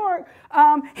New York.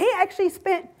 He actually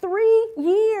spent 3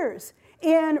 years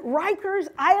in Rikers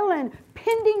Island,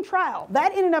 pending trial.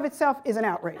 That in and of itself is an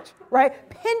outrage, right?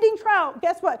 Pending trial,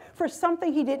 guess what? For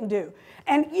something he didn't do.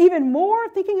 And even more,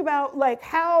 thinking about like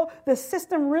how the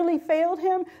system really failed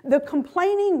him, the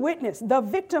complaining witness, the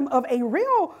victim of a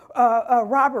real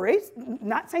robbery,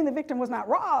 not saying the victim was not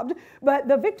robbed, but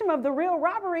the victim of the real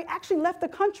robbery actually left the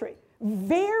country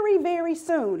very, very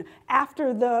soon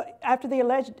after the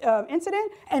alleged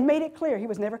incident and made it clear he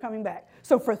was never coming back.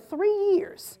 So for 3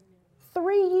 years,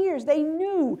 they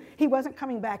knew he wasn't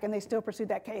coming back and they still pursued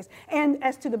that case. And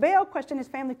as to the bail question, his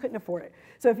family couldn't afford it.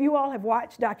 So if you all have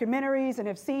watched documentaries and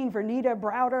have seen Vernita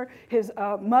Browder, his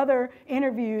mother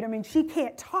interviewed, she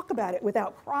can't talk about it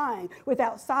without crying,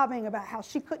 without sobbing about how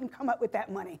she couldn't come up with that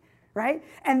money. Right?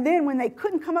 And then when they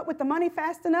couldn't come up with the money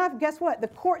fast enough, guess what? The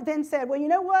court then said, well, you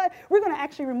know what? We're going to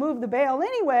actually remove the bail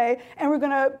anyway, and we're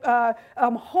going to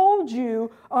hold you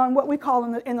on what we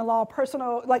call in the law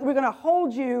personal, like we're going to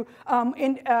hold you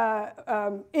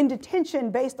in detention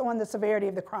based on the severity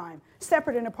of the crime,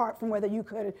 separate and apart from whether you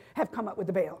could have come up with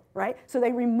the bail, right? So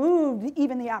they removed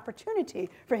even the opportunity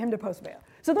for him to post bail.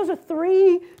 So those are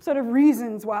 3 sort of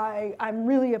reasons why I'm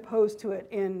really opposed to it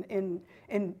in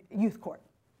youth court.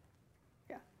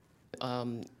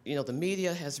 The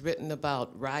media has written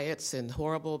about riots and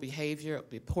horrible behavior,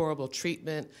 horrible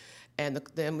treatment, and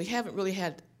then we haven't really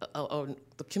had,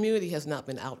 the community has not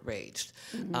been outraged.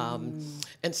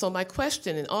 And so my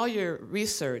question, in all your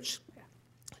research,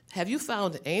 have you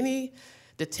found any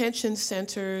detention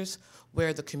centers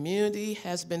where the community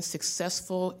has been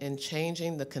successful in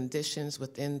changing the conditions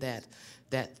within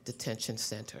that detention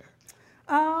center?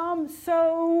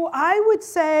 So I would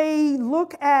say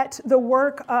look at the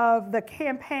work of the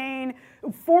campaign,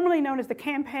 formerly known as the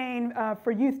Campaign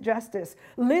for Youth Justice.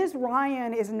 Liz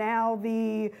Ryan is now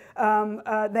the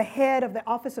head of the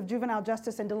Office of Juvenile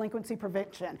Justice and Delinquency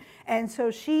Prevention. And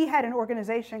so she had an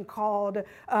organization called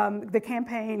the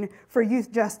Campaign for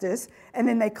Youth Justice, and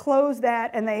then they closed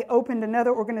that and they opened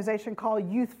another organization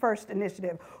called Youth First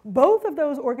Initiative. Both of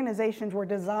those organizations were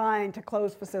designed to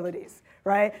close facilities,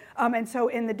 right? And so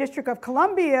in the District of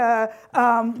Columbia,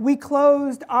 we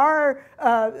closed our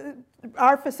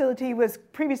facility was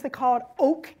previously called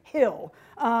Oak Hill,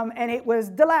 and it was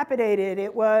dilapidated.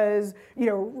 It was,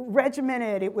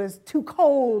 regimented. It was too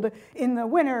cold in the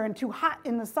winter and too hot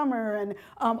in the summer, and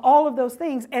all of those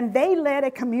things. And they led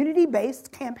a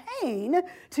community-based campaign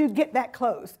to get that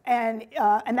closed, and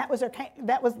that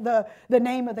was the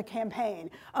name of the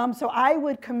campaign. So I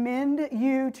would commend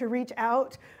you to reach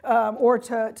out or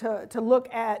to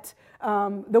look at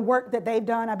the work that they've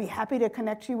done. I'd be happy to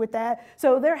connect you with that.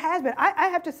 So there has been. I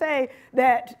have to say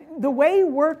that the way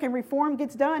work and reform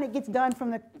gets done, it gets done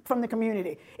from the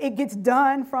community. It gets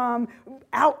done from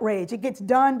outrage. It gets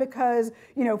done because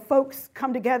folks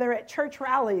come together at church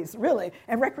rallies, really,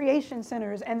 and recreation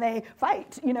centers, and they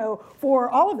fight, for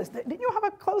all of this. Didn't you have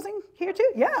a closing here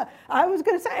too? Yeah, I was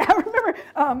going to say. I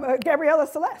remember Gabriella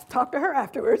Celeste. Talked to her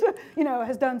afterwards.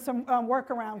 Has done some work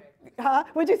around.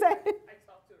 What'd you say?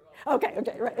 Okay,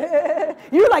 right.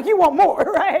 You want more,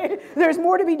 right? There's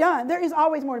more to be done. There is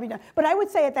always more to be done. But I would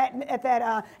say at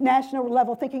that national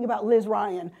level, thinking about Liz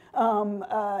Ryan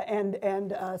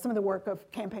and some of the work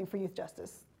of Campaign for Youth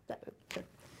Justice.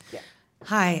 Yeah.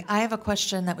 Hi, I have a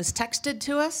question that was texted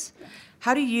to us.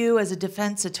 How do you, as a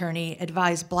defense attorney,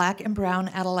 advise Black and brown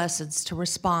adolescents to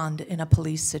respond in a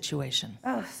police situation?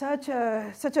 Oh, such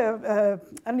a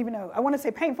I don't even know. I want to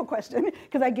say painful question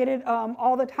because I get it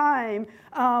all the time.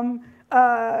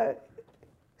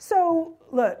 So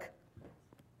look,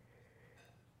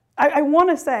 I want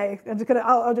to say,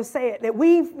 I'll just say it,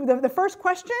 that the first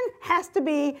question has to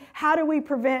be, how do we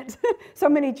prevent so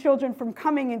many children from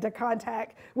coming into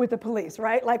contact with the police,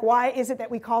 right? Like, why is it that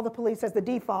we call the police as the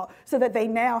default so that they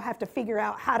now have to figure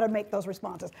out how to make those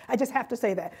responses? I just have to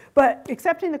say that. But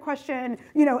accepting the question,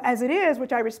 as it is,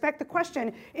 which I respect the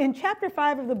question, in chapter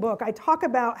 5 of the book, I talk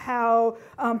about how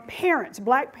parents,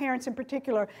 Black parents in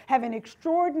particular, have an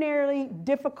extraordinarily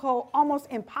difficult, almost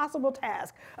impossible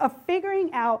task of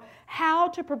figuring out how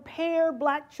to prepare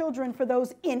Black children for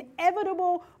those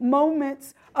inevitable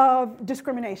moments of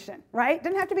discrimination, right?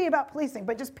 Doesn't have to be about policing,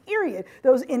 but just period.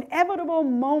 Those inevitable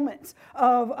moments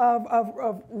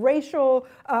of racial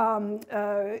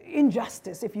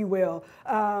injustice, if you will.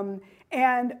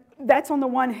 And that's on the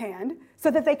one hand, so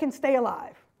that they can stay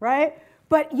alive, right?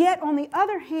 But yet, on the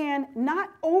other hand, not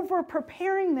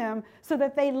over-preparing them so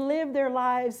that they live their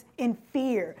lives in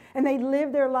fear and they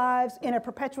live their lives in a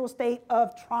perpetual state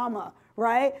of trauma,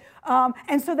 right?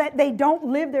 And so that they don't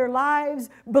live their lives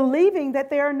believing that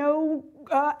there are no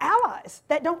allies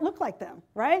that don't look like them,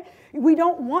 right? We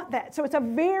don't want that. So it's a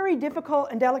very difficult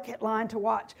and delicate line to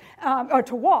watch, or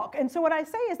to walk. And so what I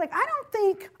say is, like, I don't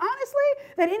think, honestly,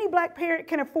 that any Black parent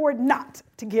can afford not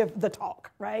to give the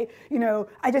talk, right?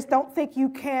 I just don't think you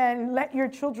can let your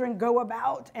children go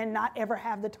about and not ever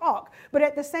have the talk. But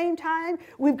at the same time,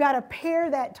 we've got to pair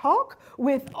that talk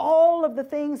with all of the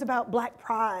things about Black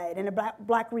pride and about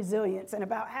Black resilience and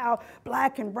about how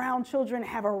Black and brown children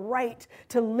have a right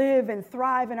to live and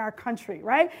thrive in our country,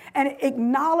 right? And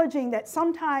acknowledging that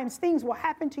sometimes things will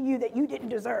happen to you that you didn't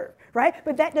deserve, right?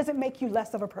 But that doesn't make you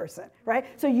less of a person, right?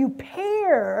 So you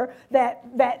pair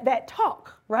that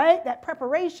talk, right? That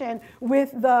preparation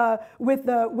with the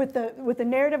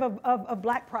narrative of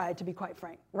Black pride, to be quite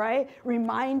frank, right?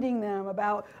 Reminding them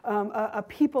about a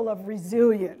people of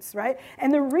resilience, right?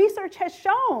 And the research has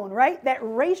shown, right, that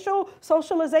racial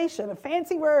socialization, a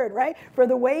fancy word, right, for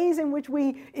the ways in which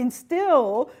we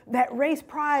instill that race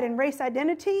pride and race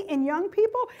identity in young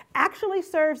people actually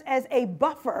serves as a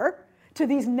buffer to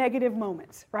these negative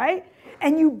moments, right?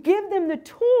 And you give them the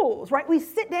tools, right? We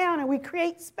sit down and we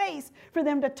create space for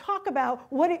them to talk about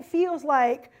what it feels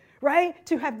like, right,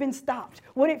 to have been stopped,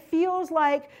 what it feels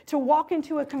like to walk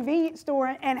into a convenience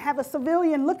store and have a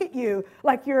civilian look at you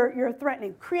like you're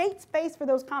threatening. Create space for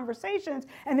those conversations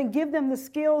and then give them the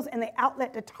skills and the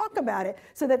outlet to talk about it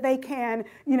so that they can,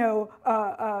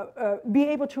 be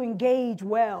able to engage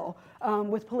well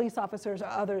with police officers or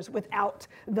others without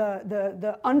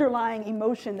the underlying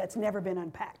emotion that's never been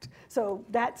unpacked. So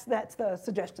that's the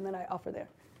suggestion that I offer there.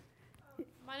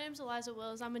 My name's Eliza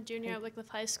Wills. I'm a junior at Wycliffe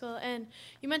High School, and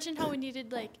you mentioned how we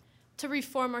needed to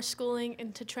reform our schooling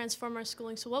and to transform our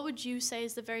schooling. So what would you say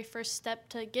is the very first step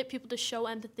to get people to show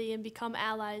empathy and become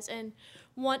allies and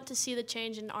want to see the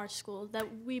change in our school that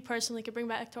we personally could bring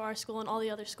back to our school and all the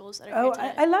other schools that are here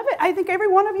today? I love it. I think every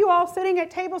one of you all sitting at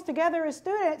tables together as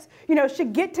students,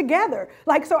 should get together.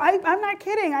 So I'm not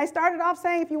kidding. I started off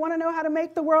saying, if you want to know how to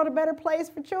make the world a better place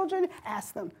for children,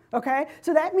 ask them, okay?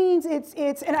 So that means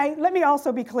let me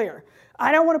also be clear.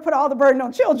 I don't want to put all the burden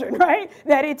on children, right?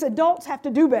 That it's adults have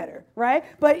to do better, right?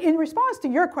 But in response to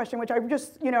your question, which I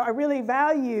really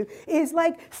value, is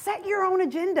set your own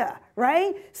agenda,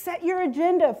 right? Set your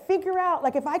agenda. Figure out,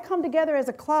 if I come together as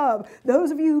a club, those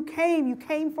of you who you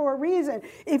came for a reason.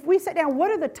 If we sit down,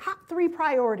 what are the top 3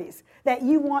 priorities that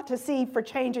you want to see for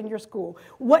change in your school?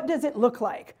 What does it look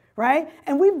like? Right?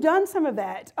 And we've done some of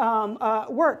that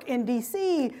work in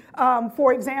DC,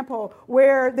 for example,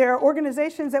 where there are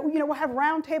organizations that will have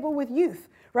roundtable with youth,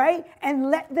 right?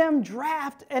 And let them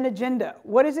draft an agenda.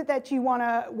 What is it that you want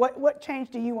to, what change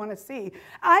do you want to see?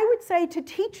 I would say to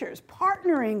teachers,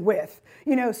 partnering with,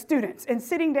 students and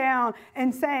sitting down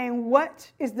and saying, what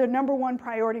is the number 1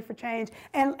 priority for change?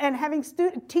 And having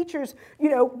teachers,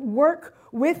 work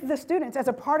with the students as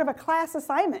a part of a class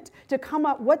assignment to come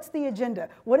up, what's the agenda?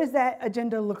 What does that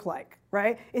agenda look like?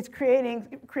 Right? It's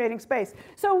creating space.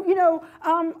 So,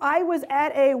 I was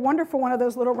at a wonderful one of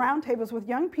those little roundtables with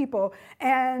young people,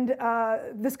 and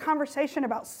this conversation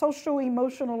about social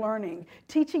emotional learning,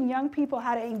 teaching young people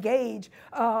how to engage,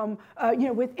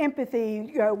 with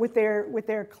empathy with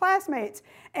their classmates.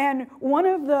 And one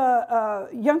of the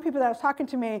young people that was talking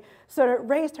to me sort of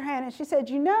raised her hand and she said,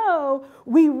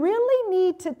 we really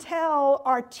need to tell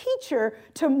our teacher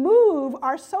to move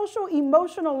our social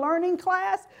emotional learning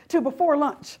class to before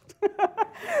lunch.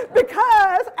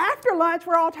 Because after lunch,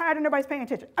 we're all tired and nobody's paying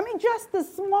attention. I mean, just the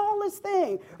smallest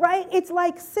thing, right? It's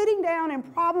like sitting down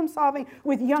and problem solving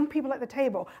with young people at the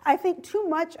table. I think too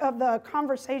much of the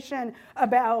conversation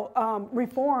about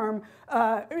reform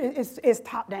is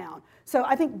top down. So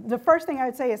I think the first thing I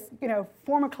would say is,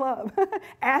 form a club.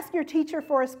 Ask your teacher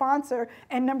for a sponsor.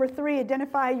 And number 3,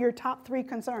 identify your top 3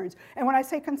 concerns. And when I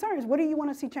say concerns, what do you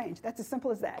want to see change? That's as simple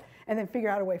as that. And then figure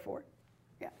out a way for it.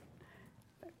 Yeah.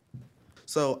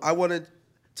 So I wanted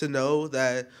to know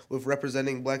that with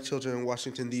representing Black children in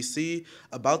Washington, D.C.,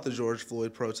 about the George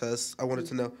Floyd protests, I wanted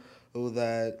to know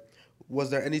that was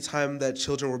there any time that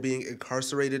children were being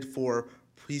incarcerated for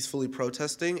peacefully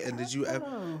protesting? And did you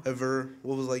ever,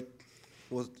 what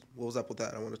was up with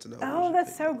that? I wanted to know. Oh,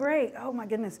 that's so great. Oh, my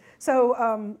goodness. So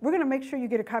we're going to make sure you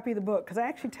get a copy of the book, because I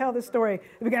actually tell this story.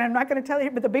 I'm not going to tell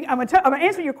you, but I'm going to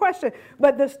answer your question.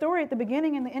 But the story at the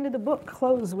beginning and the end of the book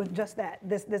close with just that,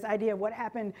 this idea of what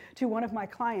happened to one of my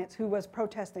clients who was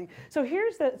protesting. So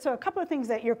so a couple of things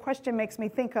that your question makes me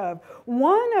think of.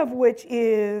 One of which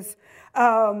is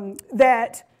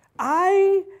that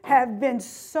I have been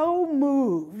so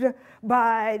moved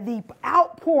by the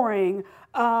outpouring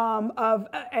of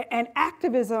an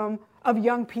activism of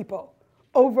young people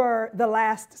over the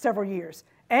last several years.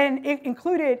 And it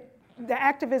included the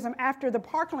activism after the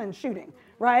Parkland shooting,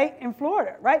 right, in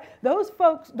Florida, right? Those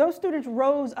students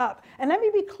rose up. And let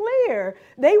me be clear,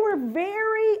 they were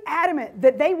very adamant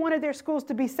that they wanted their schools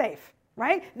to be safe,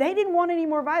 right? They didn't want any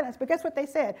more violence, but guess what they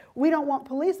said? We don't want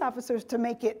police officers to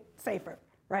make it safer.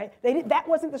 Right? That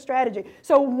wasn't the strategy.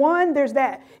 So one, there's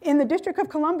that. In the District of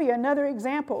Columbia, another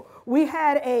example, we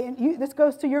had this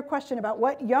goes to your question about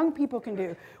what young people can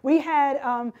do. We had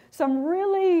some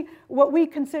really what we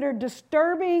consider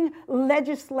disturbing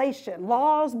legislation,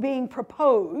 laws being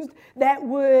proposed that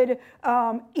would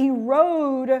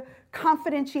erode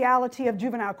confidentiality of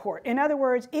juvenile court. In other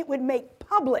words, it would make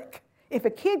public. If a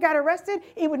kid got arrested,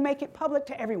 it would make it public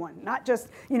to everyone, not just,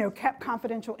 kept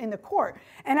confidential in the court.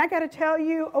 And I got to tell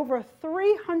you, over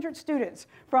 300 students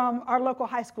from our local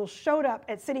high school showed up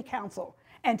at city council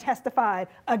and testified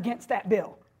against that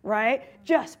bill, right?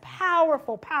 Just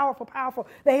powerful, powerful, powerful.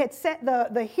 They had set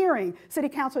the hearing, city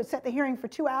council had set the hearing for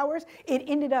 2 hours. It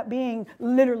ended up being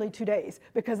literally 2 days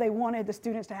because they wanted the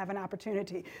students to have an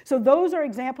opportunity. So those are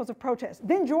examples of protest.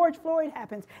 Then George Floyd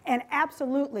happens, and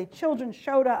absolutely children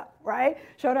showed up, right?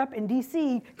 Showed up in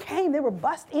D.C., they were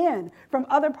bussed in from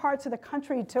other parts of the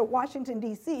country to Washington,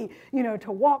 D.C.,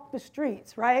 to walk the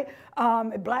streets, right?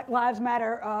 Black Lives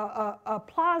Matter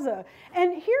Plaza.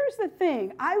 And here's the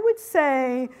thing, I would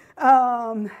say,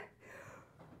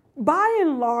 by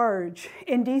and large,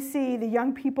 in D.C., the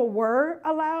young people were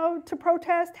allowed to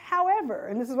protest. However,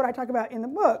 and this is what I talk about in the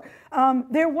book,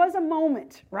 there was a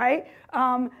moment, right,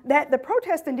 that the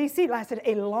protest in D.C. lasted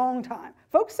a long time.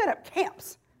 Folks set up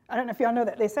camps. I don't know if y'all know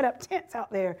that. They set up tents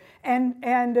out there.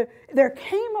 And there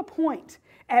came a point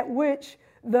at which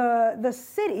the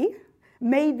city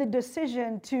made the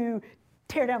decision to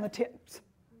tear down the tents.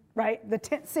 Right, the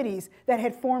tent cities that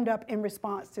had formed up in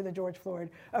response to the George Floyd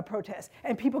protests.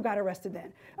 And people got arrested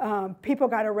then. People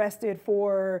got arrested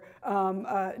for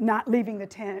not leaving the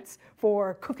tents,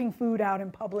 for cooking food out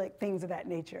in public, things of that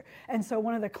nature. And so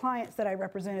one of the clients that I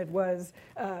represented was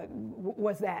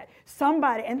that.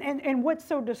 Somebody, and what's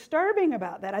so disturbing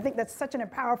about that, I think that's such a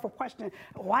powerful question.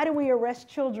 Why do we arrest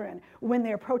children when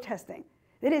they're protesting?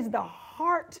 It is the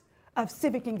heart of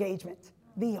civic engagement,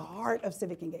 the heart of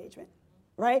civic engagement.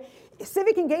 Right?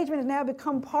 Civic engagement has now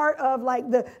become part of like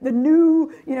the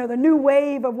new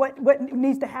wave of what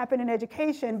needs to happen in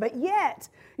education. But yet,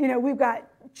 we've got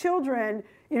children,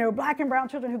 Black and brown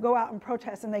children who go out and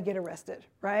protest and they get arrested,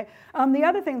 right? The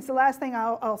other thing, the last thing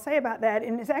I'll say about that,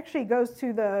 and it actually goes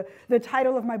to the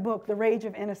title of my book, The Rage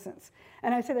of Innocence.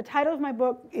 And I say the title of my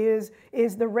book is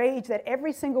the rage that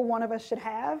every single one of us should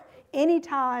have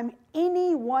anytime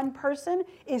any one person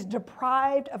is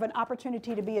deprived of an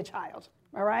opportunity to be a child.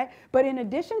 All right? But in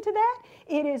addition to that,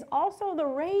 it is also the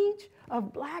rage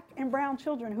of Black and brown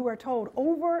children who are told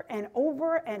over and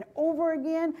over and over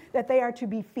again that they are to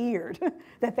be feared,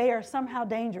 that they are somehow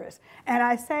dangerous. And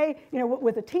I say,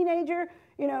 with a teenager,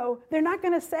 they're not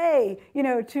going to say,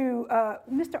 to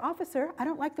Mr. Officer, I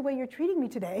don't like the way you're treating me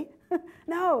today.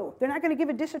 No, they're not going to give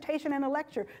a dissertation and a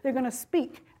lecture. They're going to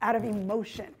speak out of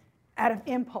emotion, out of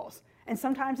impulse. And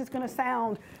sometimes it's going to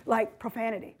sound like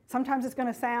profanity. Sometimes it's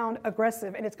going to sound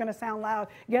aggressive and it's going to sound loud.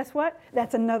 Guess what?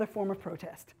 That's another form of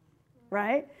protest,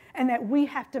 right? And that we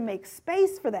have to make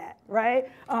space for that, right?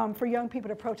 For young people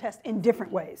to protest in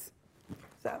different ways.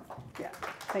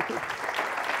 Thank you.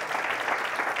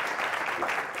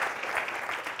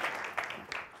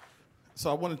 So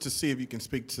I wanted to see if you can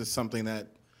speak to something that,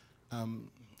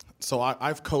 so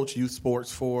I've coached youth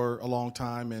sports for a long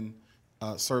time and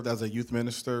served as a youth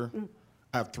minister.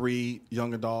 I have 3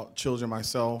 young adult children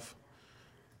myself.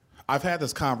 I've had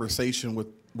this conversation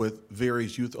with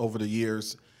various youth over the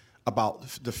years about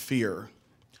the fear.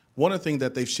 One of the things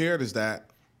that they've shared is that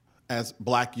as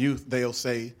black youth, they'll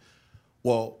say,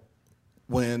 well,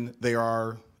 when there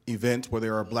are events where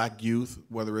there are black youth,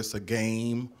 whether it's a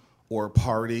game or a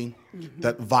party,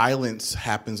 that violence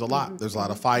happens a lot. There's a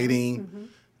lot of fighting.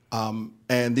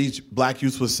 And these black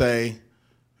youths would say,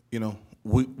 you know,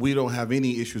 we don't have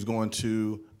any issues going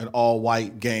to an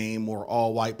all-white game or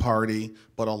all-white party,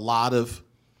 but a lot of,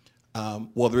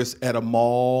 whether it's at a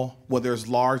mall, where there's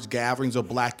large gatherings of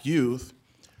black youth,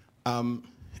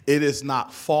 it is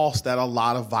not false that a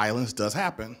lot of violence does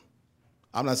happen.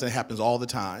 I'm not saying it happens all the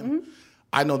time.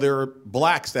 I know there are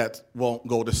blacks that won't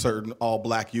go to certain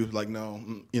all-black youth, like, no,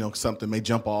 you know, something may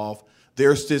jump off.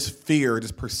 There's this fear,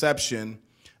 this perception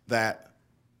that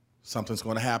something's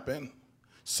going to happen.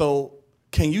 So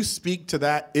can you speak to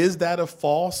that? Is that a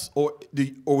false, or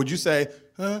would you say,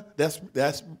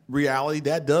 that's reality,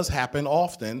 that does happen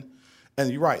often?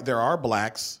 And you're right, there are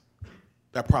blacks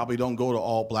that probably don't go to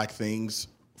all black things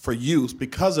for youth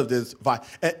because of this.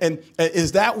 And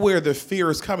is that where the fear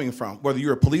is coming from? Whether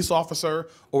you're a police officer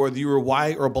or whether you're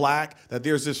white or black, that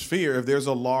there's this fear, if there's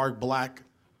a large black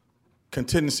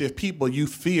contingency of people, you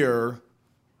fear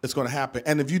it's going to happen.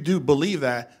 And if you do believe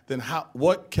that, then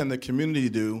what can the community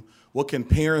do? What can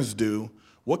parents do?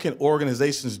 What can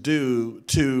organizations do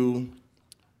to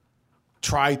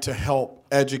try to help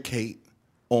educate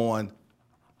on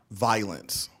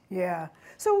violence? Yeah.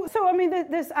 So I mean,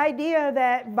 this idea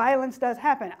that violence does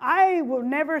happen. I will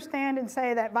never stand and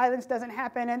say that violence doesn't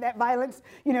happen and that violence,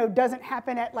 you know, doesn't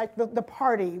happen at like the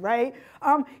party, right?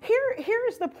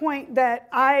 Here's the point that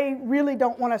I really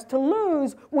don't want us to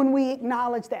lose when we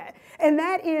acknowledge that. And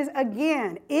that is,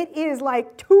 again, it is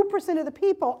like 2% of the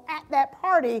people at that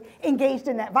party engaged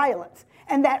in that violence.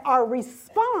 And that our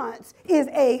response is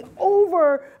it's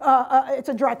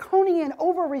a draconian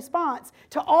over response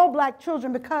to all black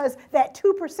children because that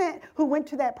 2% who went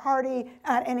to that party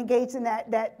and engaged in that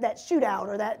shootout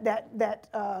or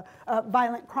that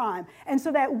violent crime. And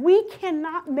so that we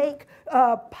cannot make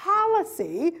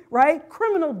policy, right,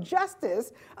 criminal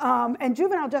justice and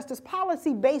juvenile justice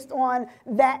policy based on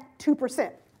that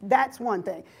 2%. That's one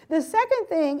thing. The second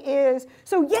thing is,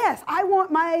 so yes, I want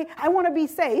to be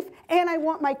safe, and I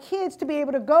want my kids to be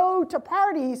able to go to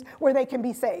parties where they can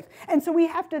be safe. And so we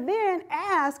have to then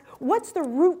ask, what's the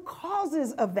root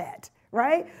causes of that?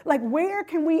 Right? Like, where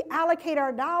can we allocate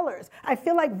our dollars? I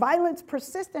feel like violence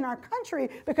persists in our country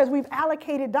because we've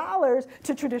allocated dollars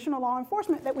to traditional law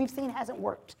enforcement that we've seen hasn't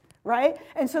worked. Right?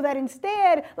 And so that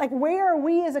instead, like, where are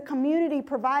we as a community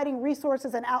providing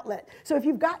resources and outlet? So if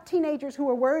you've got teenagers who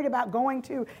are worried about going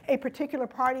to a particular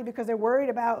party because they're worried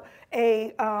about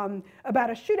a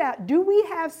shootout, do we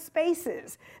have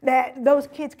spaces that those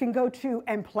kids can go to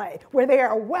and play, where they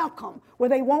are welcome, where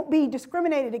they won't be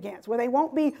discriminated against, where they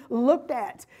won't be looked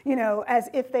at, you know, as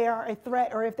if they are a threat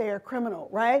or if they are criminal,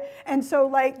 right? And so,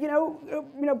 like, you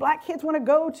know, black kids want to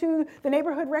go to the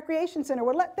neighborhood recreation center.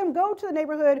 Well, let them go to the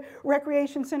neighborhood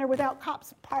recreation center without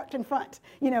cops parked in front,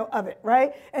 you know, of it,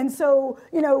 right? And so,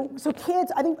 you know, so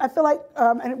kids, I feel like,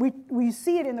 and we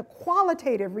see it in the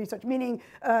qualitative research, meaning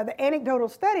the anecdotal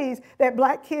studies, that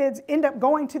black kids end up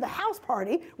going to the house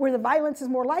party where the violence is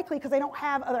more likely because they don't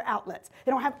have other outlets.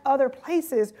 They don't have other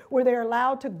places where they're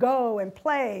allowed to go and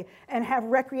play and have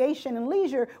recreation and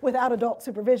leisure without adult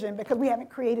supervision because we haven't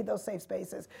created those safe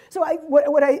spaces. So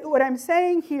what I'm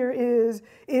saying here is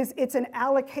it's an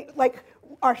allocate, like,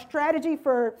 our strategy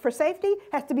for safety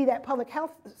has to be that public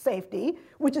health safety,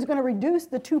 which is going to reduce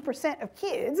the 2% of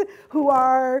kids who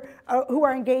are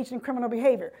engaged in criminal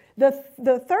behavior.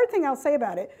 The third thing I'll say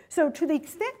about it, so to the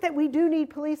extent that we do need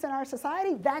police in our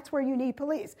society, that's where you need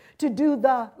police, to do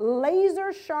the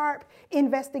laser sharp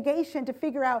investigation to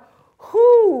figure out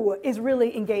who is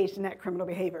really engaged in that criminal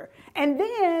behavior. And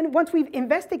then once we've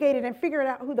investigated and figured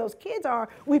out who those kids are,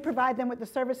 we provide them with the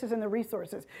services and the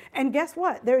resources. And guess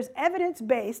what? There's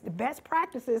evidence-based best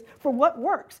practices for what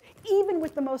works, even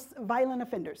with the most violent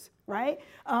offenders, right?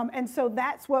 And so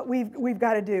that's what we've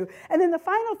got to do. And then the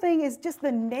final thing is just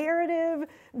the narrative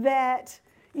that,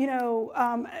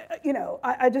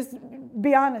 I just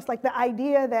be honest, like the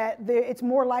idea that it's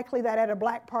more likely that at a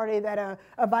black party that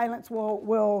a violence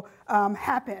will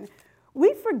happen.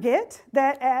 We forget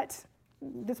that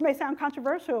this may sound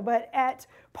controversial, but at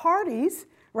parties,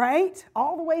 right?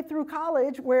 All the way through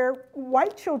college where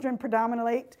white children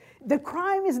predominate, the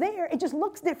crime is there. It just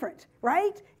looks different,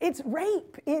 right? It's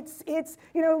rape. It's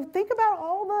think about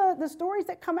all the stories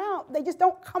that come out. They just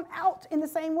don't come out in the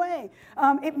same way.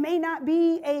 It may not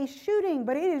be a shooting,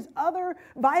 but it is other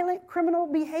violent criminal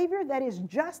behavior that is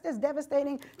just as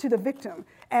devastating to the victim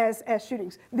as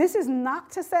shootings. This is not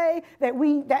to say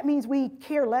that means we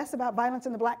care less about violence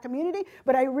in the black community,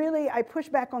 but I push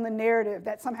back on the narrative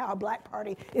that somehow a black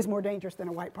party is more dangerous than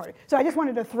a white party. So I just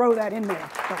wanted to throw that in there.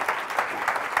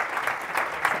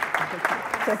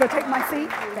 So I go take my seat.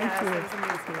 Thank you.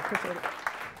 Appreciate it.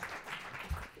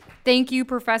 Thank you,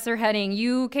 Professor Henning.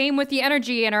 You came with the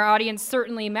energy, and our audience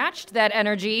certainly matched that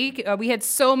energy. We had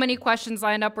so many questions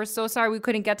lined up. We're so sorry we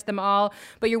couldn't get to them all,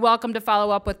 but you're welcome to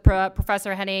follow up with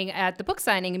Professor Henning at the book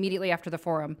signing immediately after the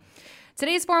forum.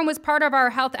 Today's forum was part of our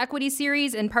Health Equity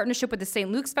series in partnership with the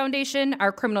St. Luke's Foundation,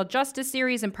 our Criminal Justice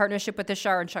series in partnership with the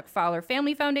Shar and Chuck Fowler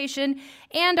Family Foundation,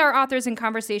 and our Authors in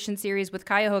Conversation series with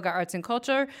Cuyahoga Arts and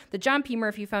Culture, the John P.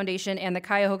 Murphy Foundation, and the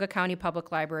Cuyahoga County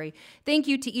Public Library. Thank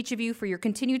you to each of you for your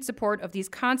continued support of these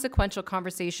consequential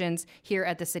conversations here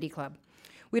at the City Club.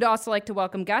 We'd also like to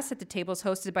welcome guests at the tables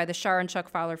hosted by the Shar and Chuck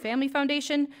Fowler Family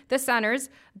Foundation, the Centers,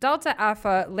 Delta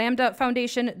Alpha Lambda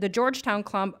Foundation, the Georgetown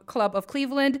Club of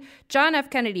Cleveland, John F.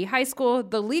 Kennedy High School,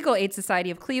 the Legal Aid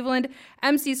Society of Cleveland,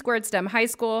 MC Squared STEM High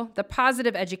School, the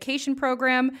Positive Education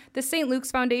Program, the St.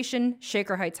 Luke's Foundation,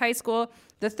 Shaker Heights High School,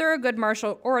 the Thurgood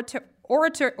Marshall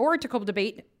Oratorical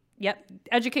Debate,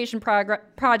 Education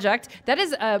Project. That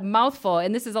is a mouthful,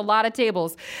 and this is a lot of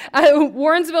tables.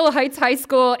 Warrensville Heights High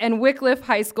School and Wycliffe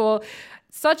High School.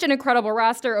 Such an incredible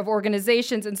roster of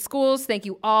organizations and schools. Thank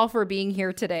you all for being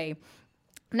here today.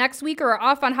 Next week, we're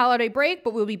off on holiday break,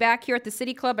 but we'll be back here at the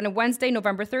City Club on a Wednesday,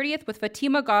 November 30th, with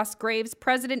Fatima Goss-Graves,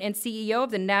 President and CEO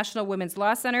of the National Women's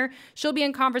Law Center. She'll be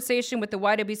in conversation with the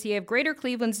YWCA of Greater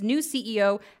Cleveland's new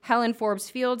CEO, Helen Forbes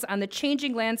Fields, on the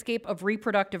changing landscape of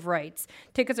reproductive rights.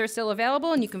 Tickets are still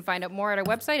available, and you can find out more at our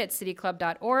website at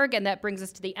cityclub.org. And that brings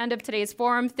us to the end of today's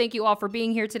forum. Thank you all for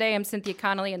being here today. I'm Cynthia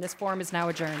Connolly, and this forum is now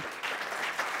adjourned.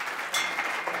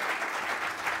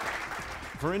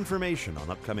 For information on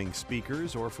upcoming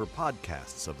speakers or for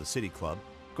podcasts of the City Club,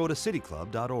 go to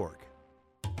cityclub.org.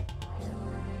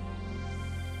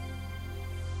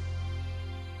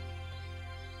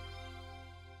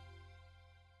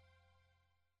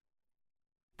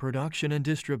 Production and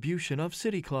distribution of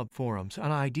City Club forums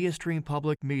on IdeaStream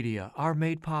Public Media are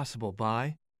made possible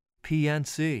by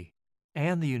PNC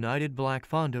and the United Black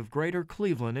Fund of Greater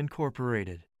Cleveland,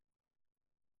 Incorporated.